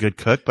I'm not a good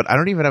cook, but I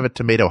don't even have a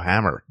tomato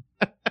hammer.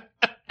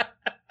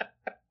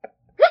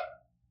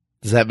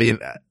 Does that mean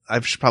I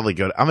should probably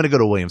I'm going to go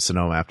to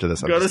Williams-Sonoma after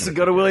this. Go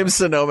to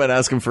Williams-Sonoma and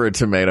ask him for a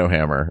tomato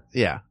hammer.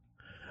 Yeah.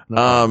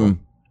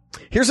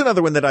 Here's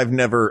another one that I've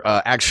never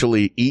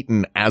actually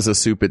eaten as a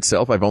soup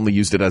itself. I've only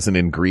used it as an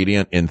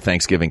ingredient in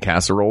Thanksgiving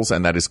casseroles,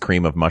 and that is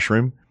cream of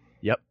mushroom.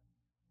 Yep.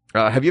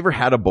 Have you ever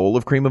had a bowl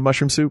of cream of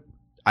mushroom soup?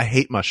 I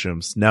hate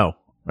mushrooms. No.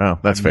 Oh,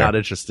 that's fair. I'm not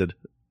interested.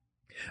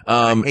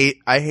 I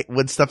hate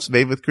when stuff's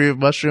made with cream of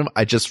mushroom.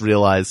 I just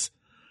realize,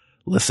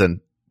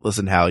 listen,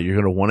 Hal, you're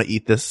going to want to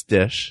eat this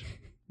dish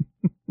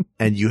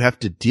and you have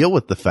to deal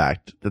with the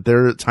fact that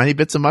there are tiny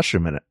bits of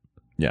mushroom in it.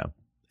 Yeah.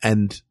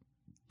 And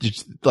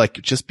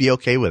just be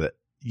okay with it.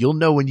 You'll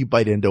know when you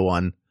bite into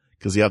one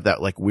because you have that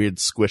weird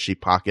squishy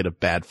pocket of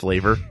bad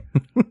flavor.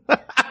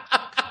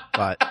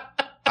 But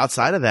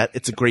outside of that,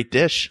 it's a great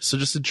dish. So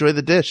just enjoy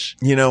the dish.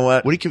 You know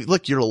what?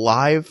 Look, you're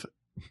alive.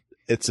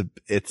 It's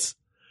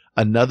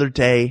another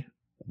day.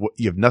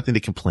 You have nothing to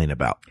complain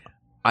about.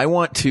 I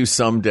want to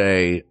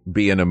someday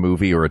be in a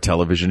movie or a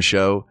television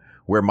show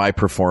where my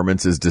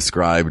performance is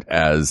described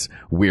as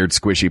weird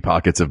squishy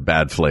pockets of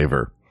bad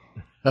flavor.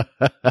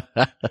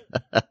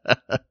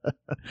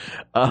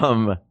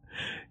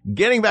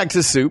 Getting back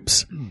to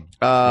soups,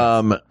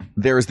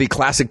 there's the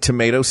classic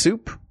tomato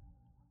soup,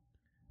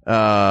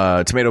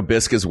 tomato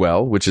bisque as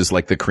well, which is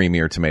like the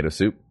creamier tomato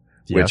soup,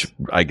 which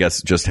I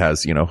guess just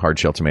has, hard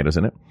shell tomatoes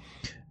in it.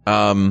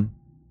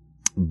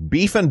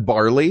 Beef and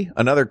barley,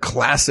 another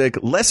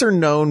classic, lesser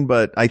known,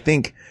 but I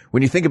think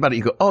when you think about it,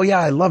 you go, oh yeah,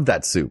 I love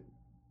that soup.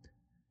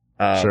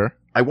 Sure.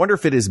 I wonder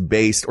if it is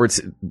based, or it's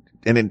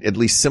at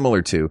least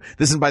similar to,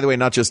 this is, by the way,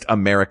 not just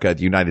America,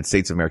 the United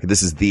States of America.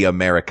 This is the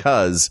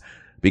Americas,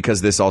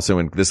 because this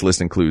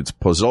list includes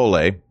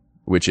pozole,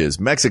 which is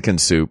Mexican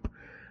soup,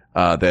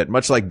 that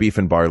much like beef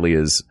and barley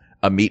is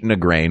a meat and a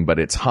grain, but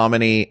it's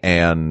hominy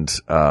and,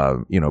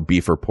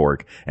 beef or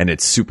pork, and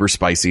it's super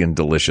spicy and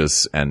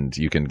delicious, and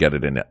you can get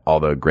it in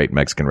all the great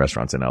Mexican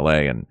restaurants in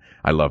LA, and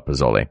I love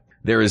pozole.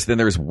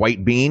 There's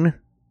white bean,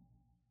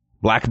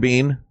 black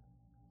bean,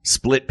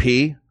 split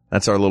pea.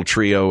 That's our little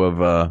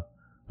trio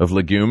of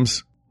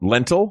legumes.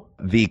 Lentil,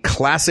 the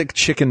classic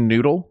chicken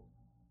noodle,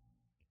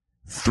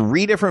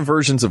 3 different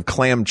versions of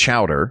clam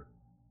chowder.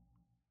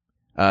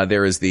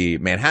 There is the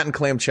Manhattan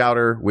clam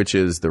chowder, which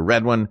is the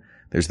red one.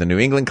 There's the New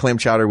England clam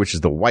chowder, which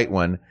is the white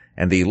one,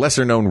 and the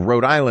lesser known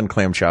Rhode Island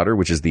clam chowder,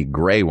 which is the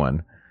gray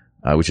one,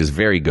 which is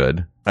very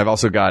good. I've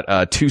also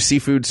got 2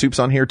 seafood soups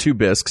on here, 2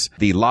 bisques,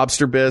 the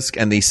lobster bisque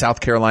and the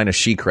South Carolina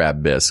she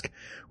crab bisque,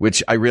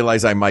 which I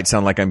realize I might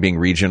sound like I'm being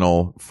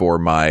regional for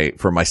my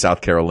South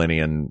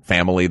Carolinian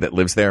family that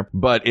lives there,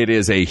 but it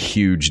is a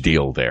huge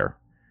deal there.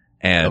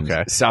 And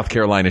South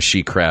Carolina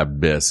she crab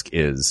bisque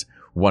is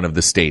one of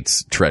the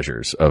state's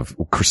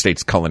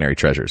culinary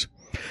treasures.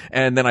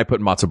 And then I put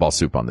matzo ball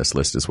soup on this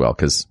list as well,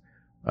 because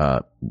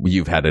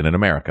you've had it in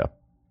America.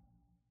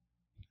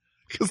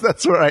 Because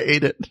that's where I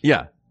ate it.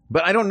 Yeah.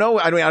 But I don't know.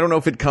 I don't know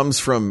if it comes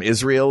from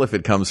Israel, if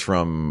it comes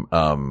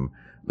from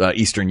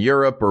Eastern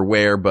Europe or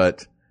where,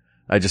 but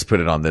I just put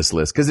it on this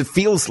list because it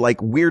feels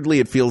like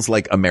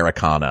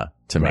Americana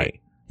to me.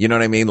 You know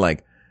what I mean?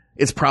 Like,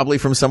 it's probably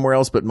from somewhere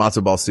else, but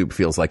matzo ball soup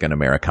feels like an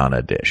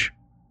Americana dish.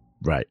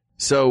 Right.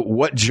 So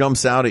what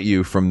jumps out at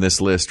you from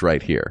this list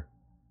right here?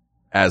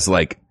 As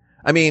I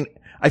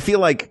feel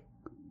like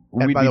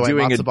we'd by the be way,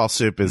 doing matzo ball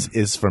soup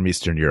is from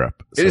Eastern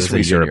Europe. So it is from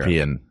Eastern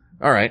European. Europe.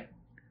 All right.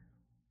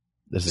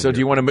 So do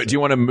you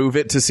want to move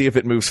it to see if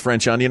it moves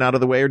French onion out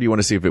of the way, or do you want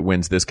to see if it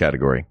wins this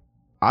category?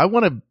 I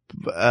want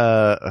to,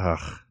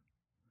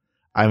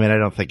 I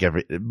don't think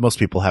most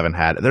people haven't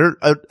had it. There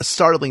are a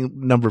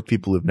startling number of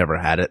people who've never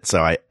had it. So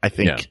I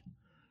think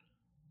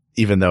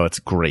even though it's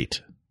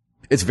great,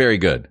 it's very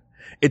good.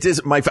 It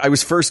is I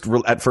was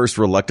at first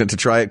reluctant to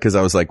try it because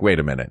I was like, wait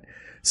a minute.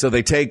 So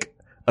they take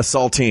a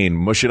saltine,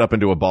 mush it up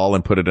into a ball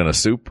and put it in a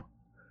soup.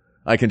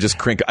 I can just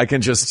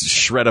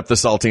shred up the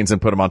saltines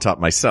and put them on top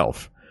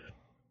myself.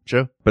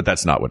 True. But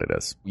that's not what it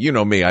is. You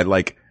know me. I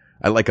like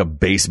a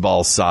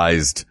baseball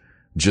sized,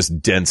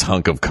 just dense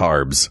hunk of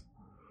carbs.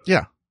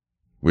 Yeah.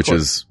 Which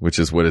is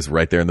what is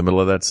right there in the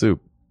middle of that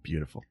soup.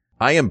 Beautiful.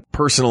 I am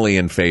personally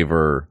in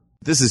favor.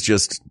 This is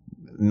just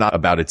not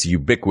about its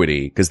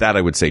ubiquity, because that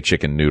I would say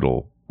chicken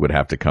noodle would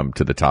have to come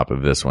to the top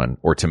of this one,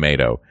 or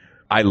tomato.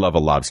 I love a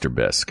lobster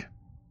bisque.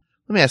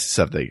 Let me ask you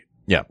something.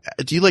 Yeah.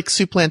 Do you like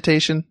Soup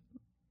Plantation?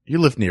 You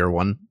live near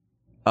one.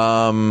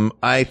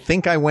 I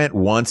think I went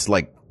once,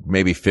 like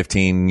maybe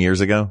 15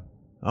 years ago.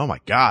 Oh my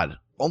God.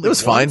 It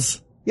was fine.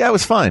 Yeah, it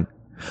was fine.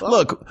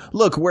 Oh.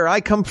 Look, where I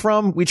come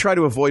from, we try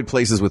to avoid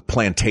places with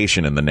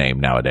plantation in the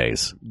name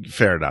nowadays.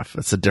 Fair enough.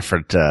 It's a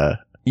different,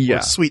 Yeah.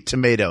 Or sweet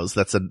tomatoes.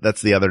 That's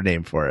the other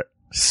name for it.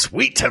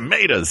 Sweet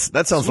tomatoes.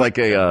 That sounds like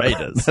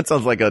tomatoes. that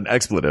sounds like an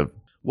expletive.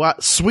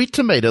 What? Sweet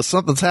tomatoes.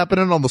 Something's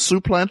happening on the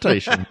soup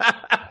plantation.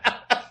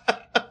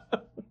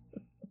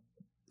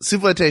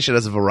 Soup plantation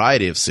has a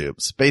variety of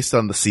soups based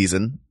on the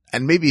season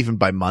and maybe even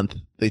by month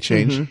they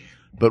change. Mm-hmm.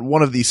 But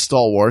one of these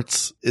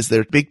stalwarts is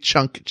their big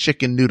chunk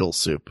chicken noodle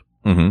soup,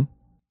 Mm-hmm.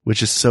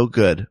 which is so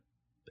good.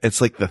 It's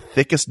like the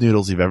thickest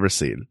noodles you've ever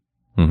seen.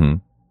 Mm-hmm.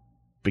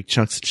 Big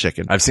chunks of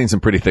chicken. I've seen some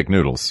pretty thick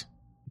noodles.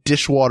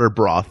 Dishwater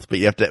broth, but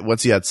you have to,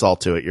 once you add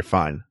salt to it, you're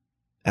fine.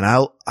 And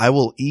I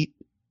will eat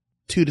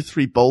 2 to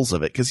 3 bowls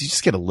of it because you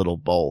just get a little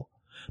bowl.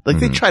 Like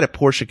they try to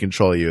portion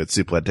control you at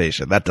Soup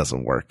Plantation. That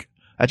doesn't work.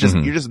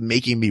 You're just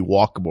making me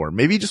walk more.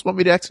 Maybe you just want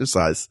me to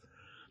exercise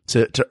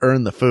to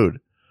earn the food.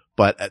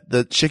 But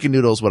the chicken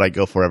noodle is what I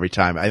go for every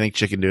time. I think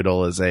chicken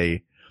noodle is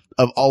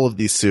of all of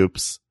these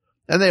soups,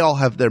 and they all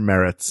have their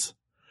merits.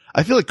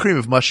 I feel like cream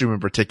of mushroom in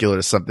particular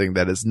is something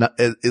that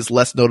is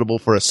less notable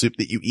for a soup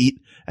that you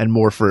eat and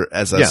more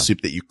as a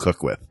soup that you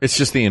cook with. It's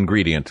just the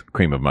ingredient,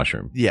 cream of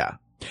mushroom. Yeah.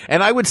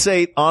 And I would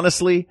say,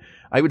 honestly,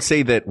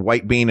 that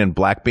white bean and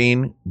black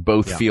bean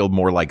both feel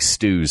more like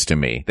stews to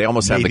me. They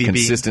almost have the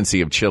consistency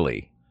of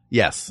chili.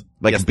 Yes.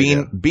 Like yes,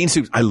 bean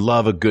soups. I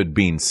love a good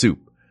bean soup.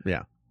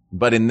 Yeah.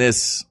 But in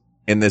this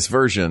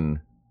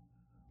version,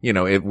 you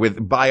know,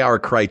 by our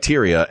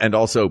criteria and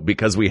also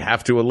because we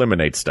have to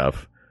eliminate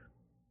stuff,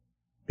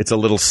 it's a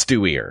little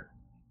stewier.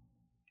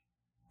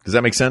 Does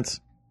that make sense?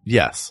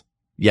 Yes.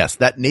 Yes.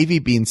 That navy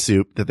bean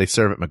soup that they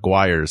serve at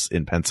McGuire's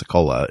in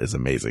Pensacola is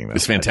amazing.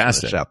 It's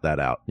fantastic. Shout that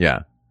out.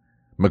 Yeah.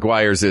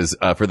 McGuire's is,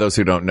 for those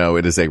who don't know,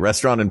 it is a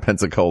restaurant in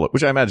Pensacola,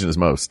 which I imagine is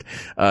most.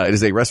 It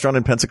is a restaurant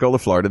in Pensacola,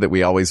 Florida that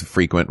we always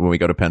frequent when we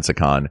go to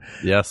Pensacon.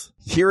 Yes.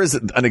 Here is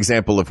an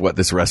example of what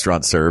this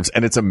restaurant serves,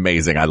 and it's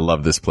amazing. I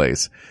love this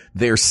place.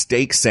 Their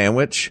steak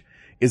sandwich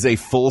is a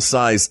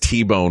full-size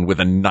T-bone with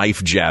a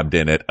knife jabbed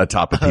in it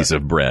atop a piece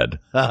of bread.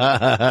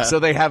 So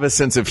they have a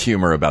sense of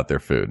humor about their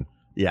food.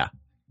 Yeah.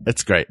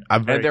 It's great.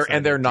 I'm very excited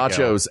and their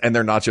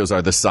nachos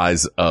are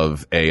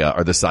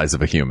the size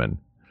of a human.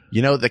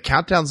 You know, the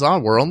countdown's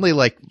on. We're only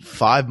like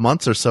 5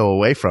 months or so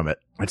away from it.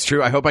 It's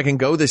true. I hope I can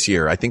go this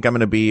year. I think I'm going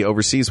to be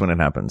overseas when it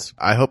happens.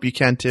 I hope you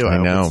can too. I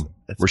know.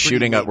 It's we're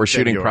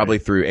shooting probably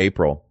through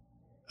April.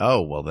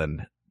 Oh, well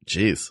then,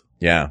 geez.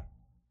 Yeah.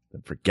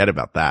 Forget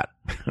about that.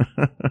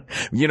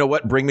 You know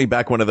what? Bring me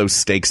back one of those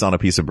steaks on a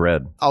piece of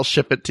bread. I'll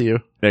ship it to you.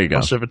 There you go.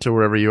 I'll ship it to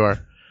wherever you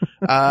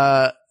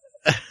are.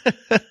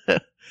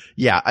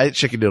 Yeah,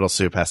 chicken noodle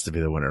soup has to be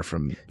the winner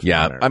from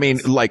Yeah. I mean,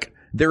 like,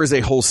 there is a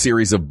whole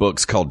series of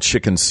books called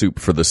Chicken Soup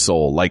for the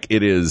Soul. Like,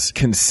 it is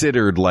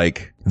considered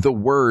like the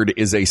word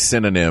is a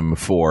synonym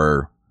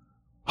for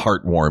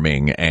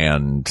heartwarming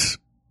and,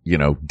 you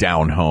know,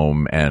 down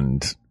home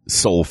and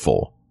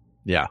soulful.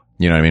 Yeah.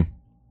 You know what I mean?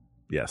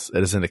 Yes.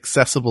 It is an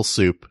accessible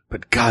soup.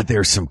 But God,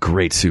 there's some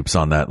great soups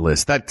on that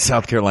list. That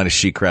South Carolina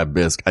she crab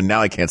bisque, and now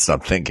I can't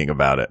stop thinking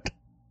about it.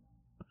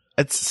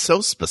 It's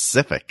so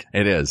specific.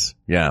 It is.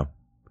 Yeah.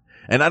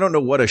 And I don't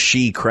know what a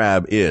she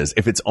crab is.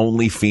 If it's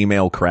only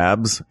female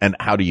crabs, and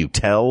how do you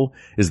tell?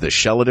 Is the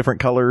shell a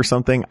different color or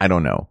something? I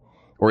don't know.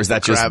 Or is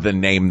that just the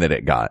name that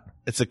it got?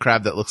 It's a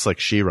crab that looks like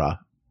She-Ra.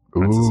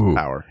 Ooh.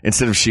 Power.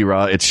 Instead of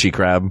She-Ra, it's she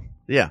crab.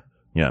 Yeah.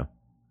 Yeah.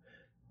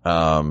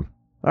 All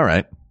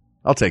right.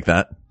 I'll take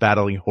that.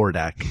 Battling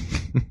Hordak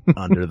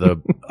under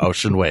the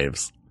ocean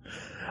waves.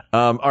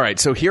 All right.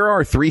 So here are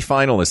our 3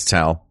 finalists,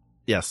 Hal.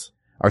 Yes.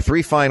 Our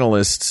 3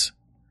 finalists.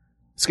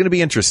 It's going to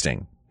be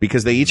interesting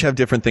because they each have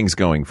different things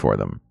going for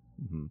them.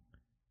 Mm-hmm.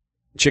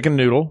 Chicken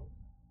noodle.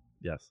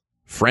 Yes.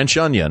 French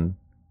onion.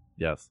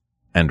 Yes.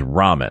 And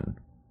ramen.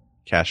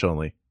 Cash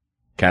only.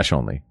 Cash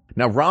only.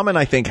 Now, ramen,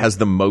 I think, has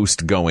the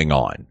most going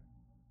on.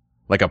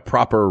 Like a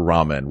proper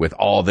ramen with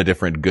all the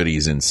different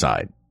goodies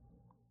inside.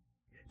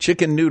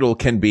 Chicken noodle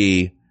can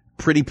be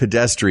pretty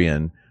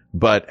pedestrian,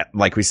 but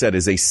like we said,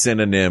 is a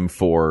synonym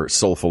for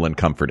soulful and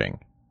comforting.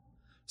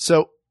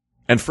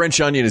 And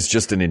French onion is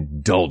just an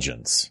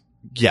indulgence.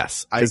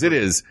 Yes. Because it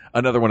is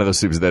another one of those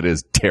soups that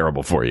is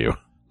terrible for you.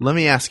 Let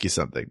me ask you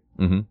something.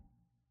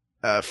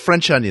 Mm-hmm.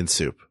 French onion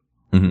soup.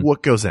 Mm-hmm.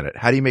 What goes in it?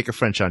 How do you make a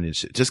French onion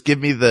soup? Just give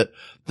me the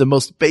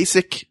most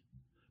basic,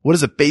 what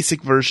is a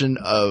basic version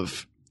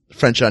of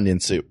French onion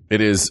soup?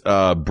 It is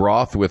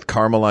broth with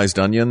caramelized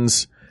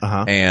onions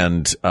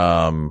and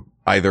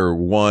either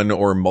one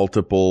or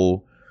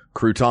multiple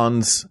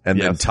croutons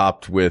and then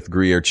topped with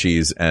Gruyere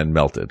cheese and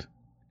melted.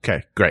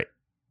 Okay, great.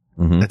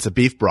 Mm-hmm. It's a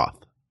beef broth.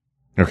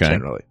 Okay.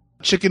 Generally.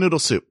 Chicken noodle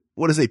soup.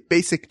 What is a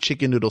basic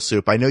chicken noodle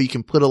soup? I know you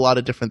can put a lot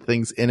of different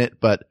things in it,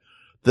 but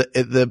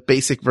the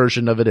basic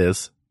version of it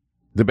is?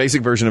 The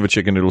basic version of a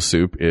chicken noodle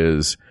soup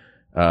is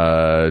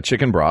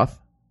chicken broth.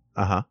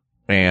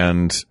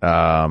 And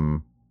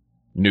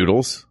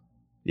noodles.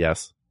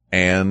 Yes.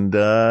 And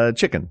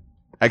chicken.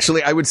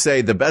 Actually, I would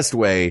say the best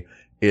way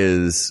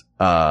is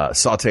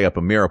saute up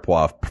a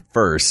mirepoix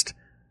first,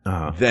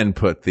 then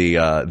put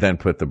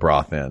the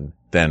broth in,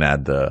 then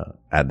add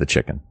the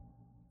chicken.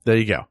 There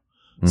you go.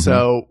 Mm-hmm.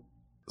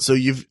 So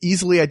you've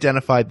easily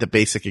identified the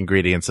basic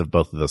ingredients of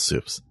both of those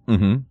soups.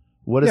 Mm-hmm.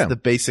 What is Yeah. the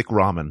basic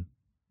ramen?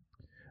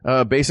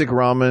 Basic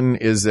ramen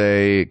is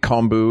a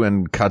kombu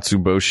and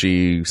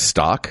katsuboshi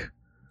stock.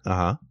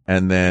 Uh-huh.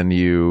 And then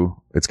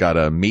it's got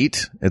a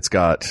meat. It's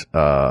got,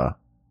 a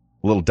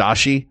little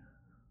dashi,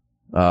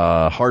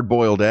 hard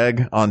boiled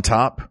egg on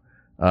top.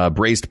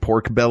 Braised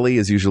pork belly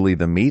is usually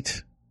the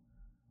meat.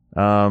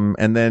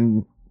 And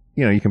then,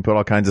 you can put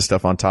all kinds of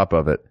stuff on top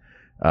of it.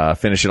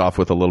 Finish it off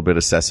with a little bit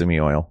of sesame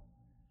oil.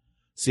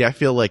 See, I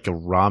feel like a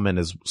ramen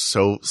is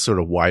so sort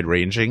of wide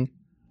ranging.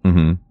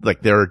 Mm-hmm.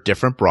 Like there are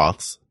different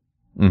broths.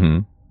 Mm-hmm.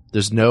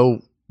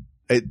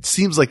 It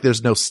seems like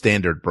there's no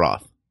standard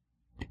broth.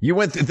 You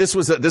went, this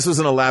was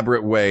an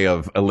elaborate way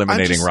of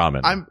eliminating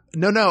ramen.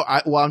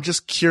 I'm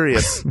just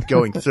curious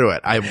going through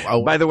it.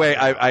 By the way,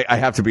 I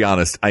have to be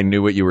honest. I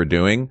knew what you were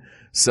doing.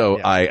 So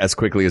Yeah. I, as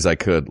quickly as I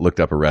could,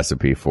 looked up a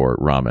recipe for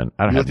ramen.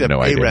 I have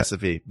no idea. A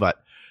recipe,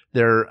 but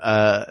there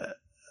are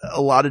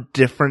a lot of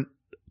different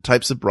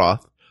types of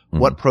broth. Mm-hmm.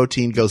 What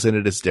protein goes in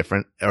it is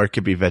different, or it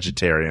could be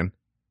vegetarian.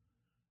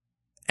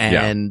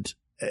 And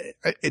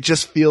it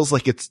just feels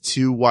like it's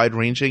too wide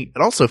ranging.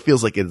 It also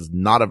feels like it's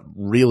not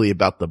really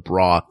about the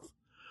broth.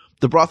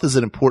 The broth is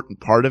an important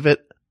part of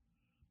it,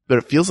 but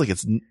it feels like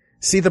it's.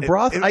 See, the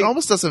broth, it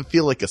almost doesn't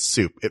feel like a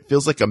soup. It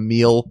feels like a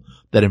meal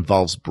that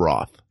involves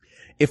broth.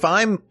 If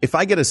I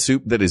get a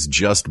soup that is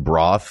just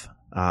broth,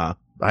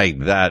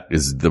 that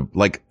is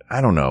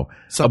I don't know.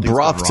 Something's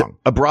gone wrong.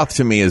 A broth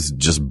to me is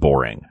just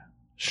boring.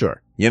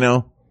 Sure.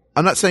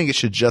 I'm not saying it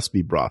should just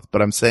be broth,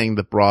 but I'm saying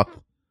the broth,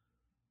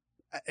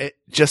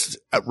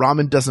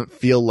 ramen doesn't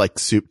feel like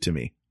soup to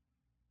me.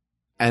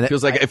 And it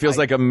feels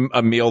like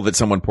a meal that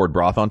someone poured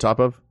broth on top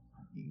of.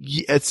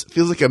 It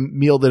feels like a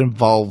meal that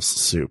involves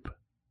soup.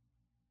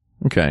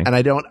 Okay. And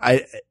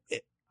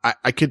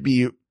I could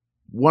be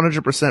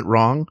 100%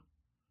 wrong,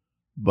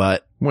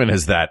 but when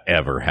has that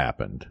ever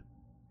happened?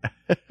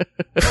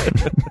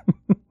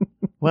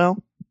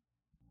 Well,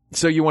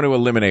 so you want to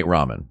eliminate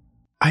ramen?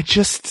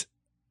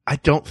 I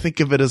don't think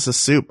of it as a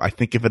soup. I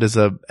think of it as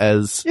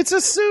it's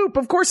a soup.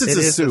 Of course it's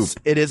a soup.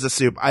 It is a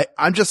soup.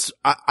 I'm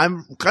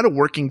kind of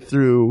working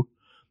through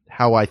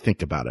how I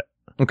think about it.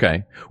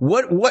 Okay.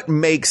 What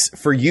makes,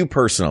 for you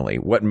personally,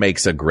 what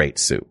makes a great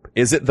soup?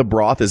 Is it the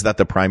broth? Is that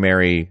the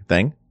primary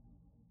thing?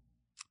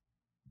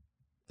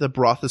 The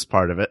broth is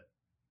part of it.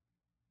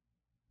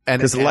 And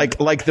because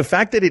like the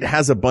fact that it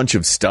has a bunch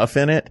of stuff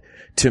in it,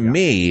 to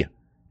me,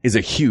 is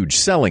a huge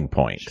selling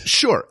point.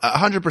 Sure.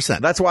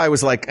 100%. That's why I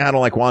was like, I don't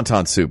like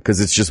wonton soup,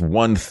 because it's just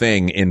one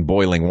thing in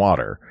boiling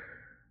water.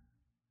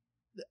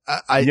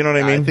 You know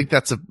what I mean? I think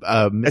that's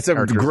it's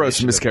a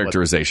gross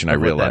mischaracterization. I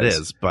realize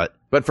that is,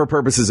 but for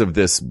purposes of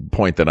this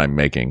point that I'm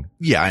making,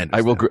 yeah,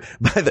 I will.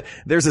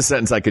 There's a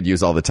sentence I could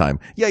use all the time.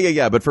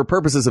 Yeah. But for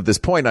purposes of this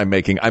point I'm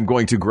making, I'm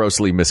going to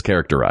grossly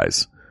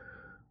mischaracterize.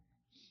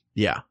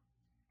 Yeah.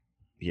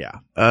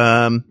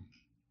 I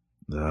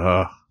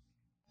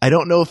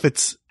don't know if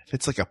it's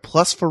like a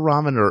plus for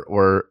ramen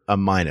or a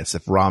minus.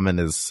 If ramen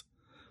is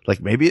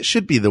like, maybe it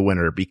should be the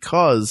winner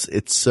because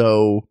it's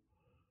so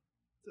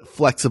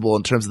flexible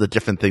in terms of the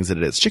different things that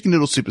it is. Chicken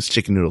noodle soup is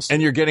chicken noodle soup.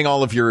 And you're getting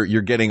all of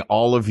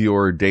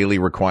your daily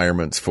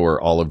requirements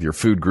for all of your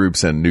food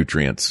groups and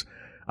nutrients,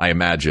 I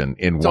imagine,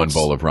 in one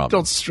bowl of ramen.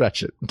 Don't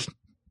stretch it.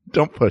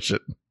 Don't push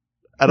it.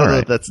 I don't know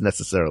if that's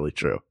necessarily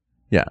true.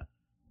 Yeah.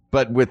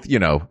 But with,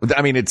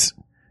 I mean, it's,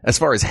 as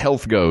far as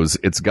health goes,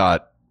 it's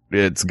got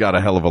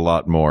a hell of a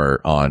lot more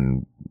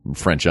on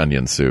French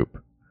onion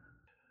soup.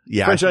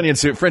 Yeah. French onion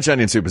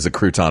soup is a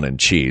crouton and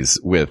cheese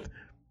with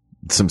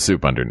some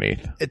soup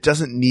underneath. It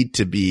doesn't need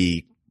to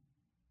be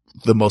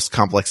the most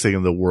complex thing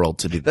in the world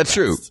to do that. That's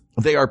true.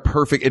 They are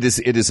perfect. It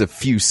is a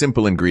few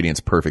simple ingredients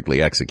perfectly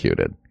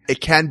executed.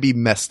 It can be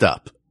messed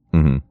up.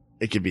 Mm-hmm.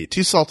 It can be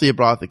too salty a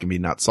broth. It can be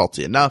not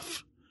salty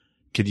enough.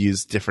 Could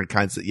use different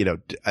kinds of,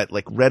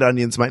 like red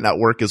onions might not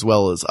work as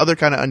well as other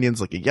kind of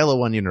onions, like a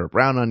yellow onion or a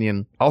brown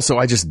onion. Also,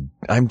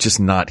 I'm just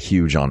not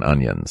huge on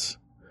onions.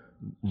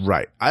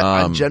 Right.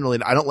 I'm generally,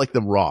 I don't like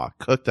them raw.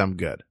 Cooked, I'm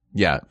good.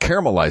 Yeah.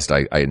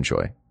 Caramelized, I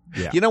enjoy.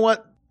 Yeah. You know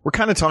what? We're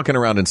kind of talking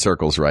around in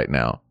circles right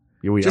now.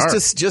 Here we are.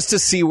 Just to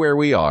see where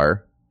we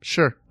are.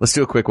 Sure. Let's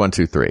do a quick 1,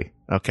 2, 3.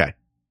 Okay.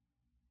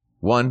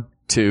 1,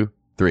 2,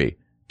 3.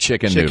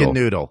 Chicken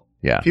noodle.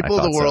 Yeah. People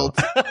of the world.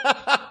 So.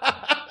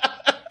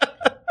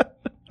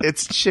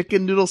 It's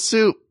chicken noodle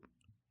soup.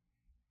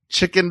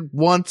 Chicken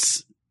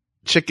once,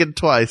 chicken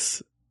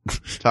twice.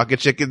 Talking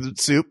chicken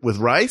soup with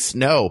rice?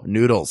 No,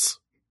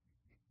 noodles.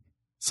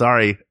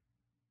 Sorry.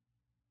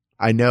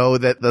 I know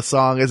that the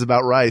song is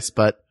about rice,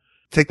 but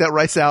take that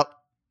rice out,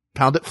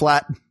 pound it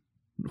flat,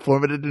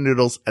 form it into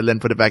noodles, and then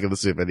put it back in the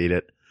soup and eat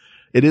it.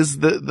 It is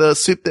the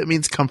soup that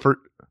means comfort.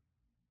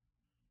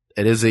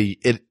 It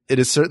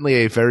is certainly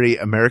a very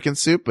American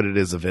soup, but it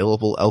is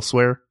available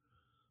elsewhere.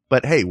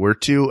 But hey, we're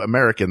two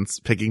Americans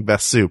picking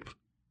best soup.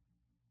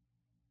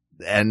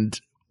 And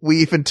we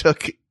even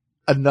took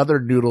another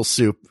noodle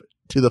soup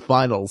to the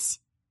finals.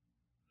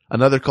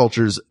 Another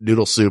culture's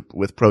noodle soup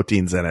with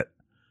proteins in it.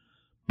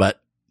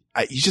 But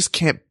you just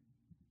can't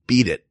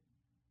beat it.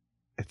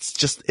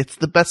 It's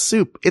the best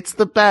soup. It's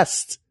the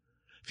best.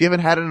 If you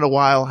haven't had it in a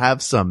while,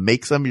 have some.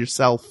 Make some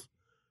yourself.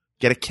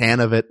 Get a can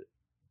of it.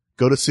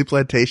 Go to Soup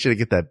Plantation and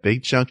get that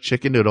big chunk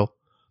chicken noodle.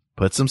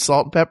 Put some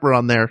salt and pepper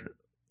on there.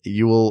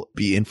 You will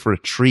be in for a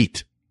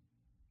treat.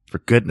 For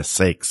goodness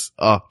sakes.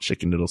 Oh,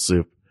 chicken noodle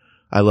soup.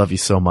 I love you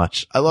so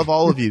much. I love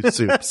all of you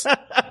soups.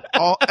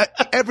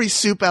 Every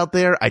soup out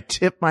there, I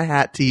tip my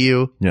hat to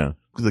you. Yeah.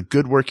 For the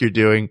good work you're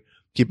doing,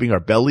 keeping our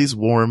bellies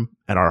warm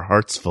and our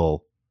hearts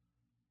full.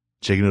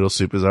 Chicken noodle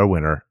soup is our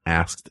winner.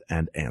 Asked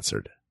and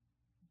answered.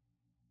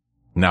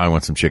 Now I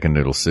want some chicken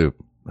noodle soup.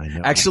 I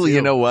know. Actually,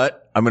 you know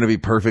what? I'm going to be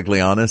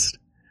perfectly honest.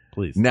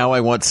 Please. Now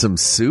I want some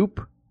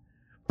soup,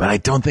 but I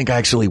don't think I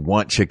actually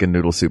want chicken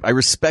noodle soup. I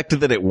respect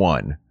that it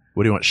won.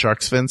 What do you want?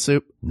 Shark's fin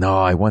soup? No,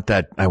 I want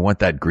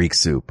that Greek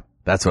soup.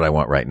 That's what I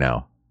want right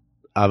now.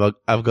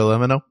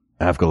 Avgolemino?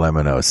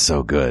 Avgolemino is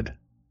so good.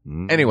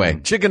 Anyway,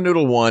 chicken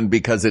noodle won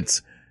because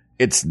it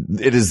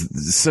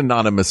is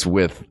synonymous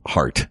with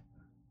heart.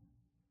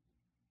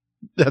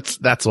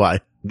 That's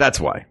why. That's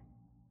why.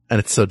 And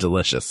it's so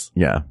delicious.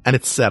 Yeah. And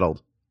it's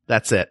settled.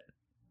 That's it.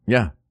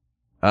 Yeah.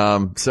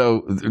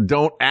 So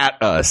don't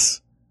at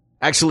us.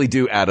 Actually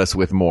do add us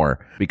with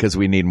more because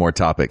we need more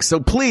topics. So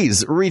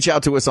please reach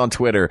out to us on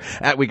Twitter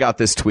at We Got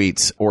This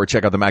Tweets or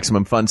check out the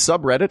Maximum Fun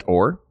subreddit,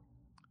 or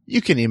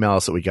you can email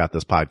us at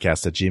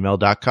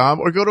wegotThisPodcast@gmail.com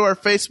or go to our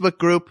Facebook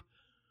group.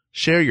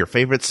 Share your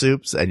favorite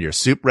soups and your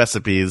soup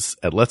recipes,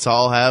 and let's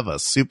all have a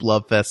soup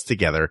love fest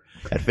together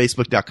at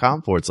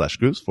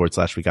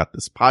facebook.com/groups/We Got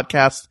This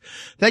Podcast.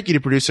 Thank you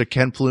to producer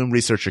Ken Plume,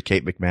 researcher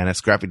Kate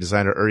McManus, graphic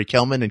designer Uri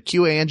Kelman, and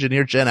QA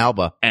engineer Jen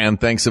Alba. And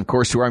thanks, of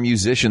course, to our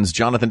musicians,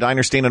 Jonathan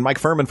Dinerstein and Mike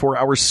Furman, for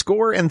our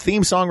score and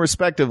theme song,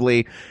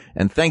 respectively.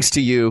 And thanks to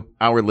you,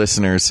 our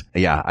listeners.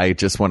 Yeah, I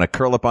just want to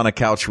curl up on a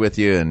couch with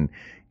you and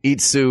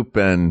eat soup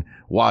and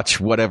watch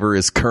whatever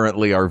is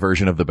currently our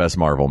version of the best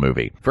Marvel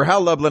movie. For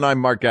Hal Lublin, I'm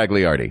Mark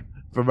Gagliardi.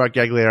 For Mark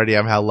Gagliardi,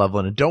 I'm Hal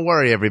Lublin. And don't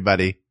worry,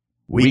 everybody.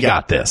 We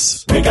got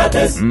this. We got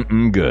this.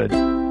 Good.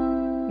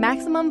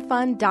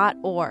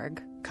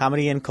 MaximumFun.org.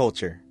 Comedy and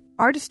culture.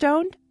 Artist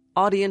owned.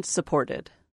 Audience supported.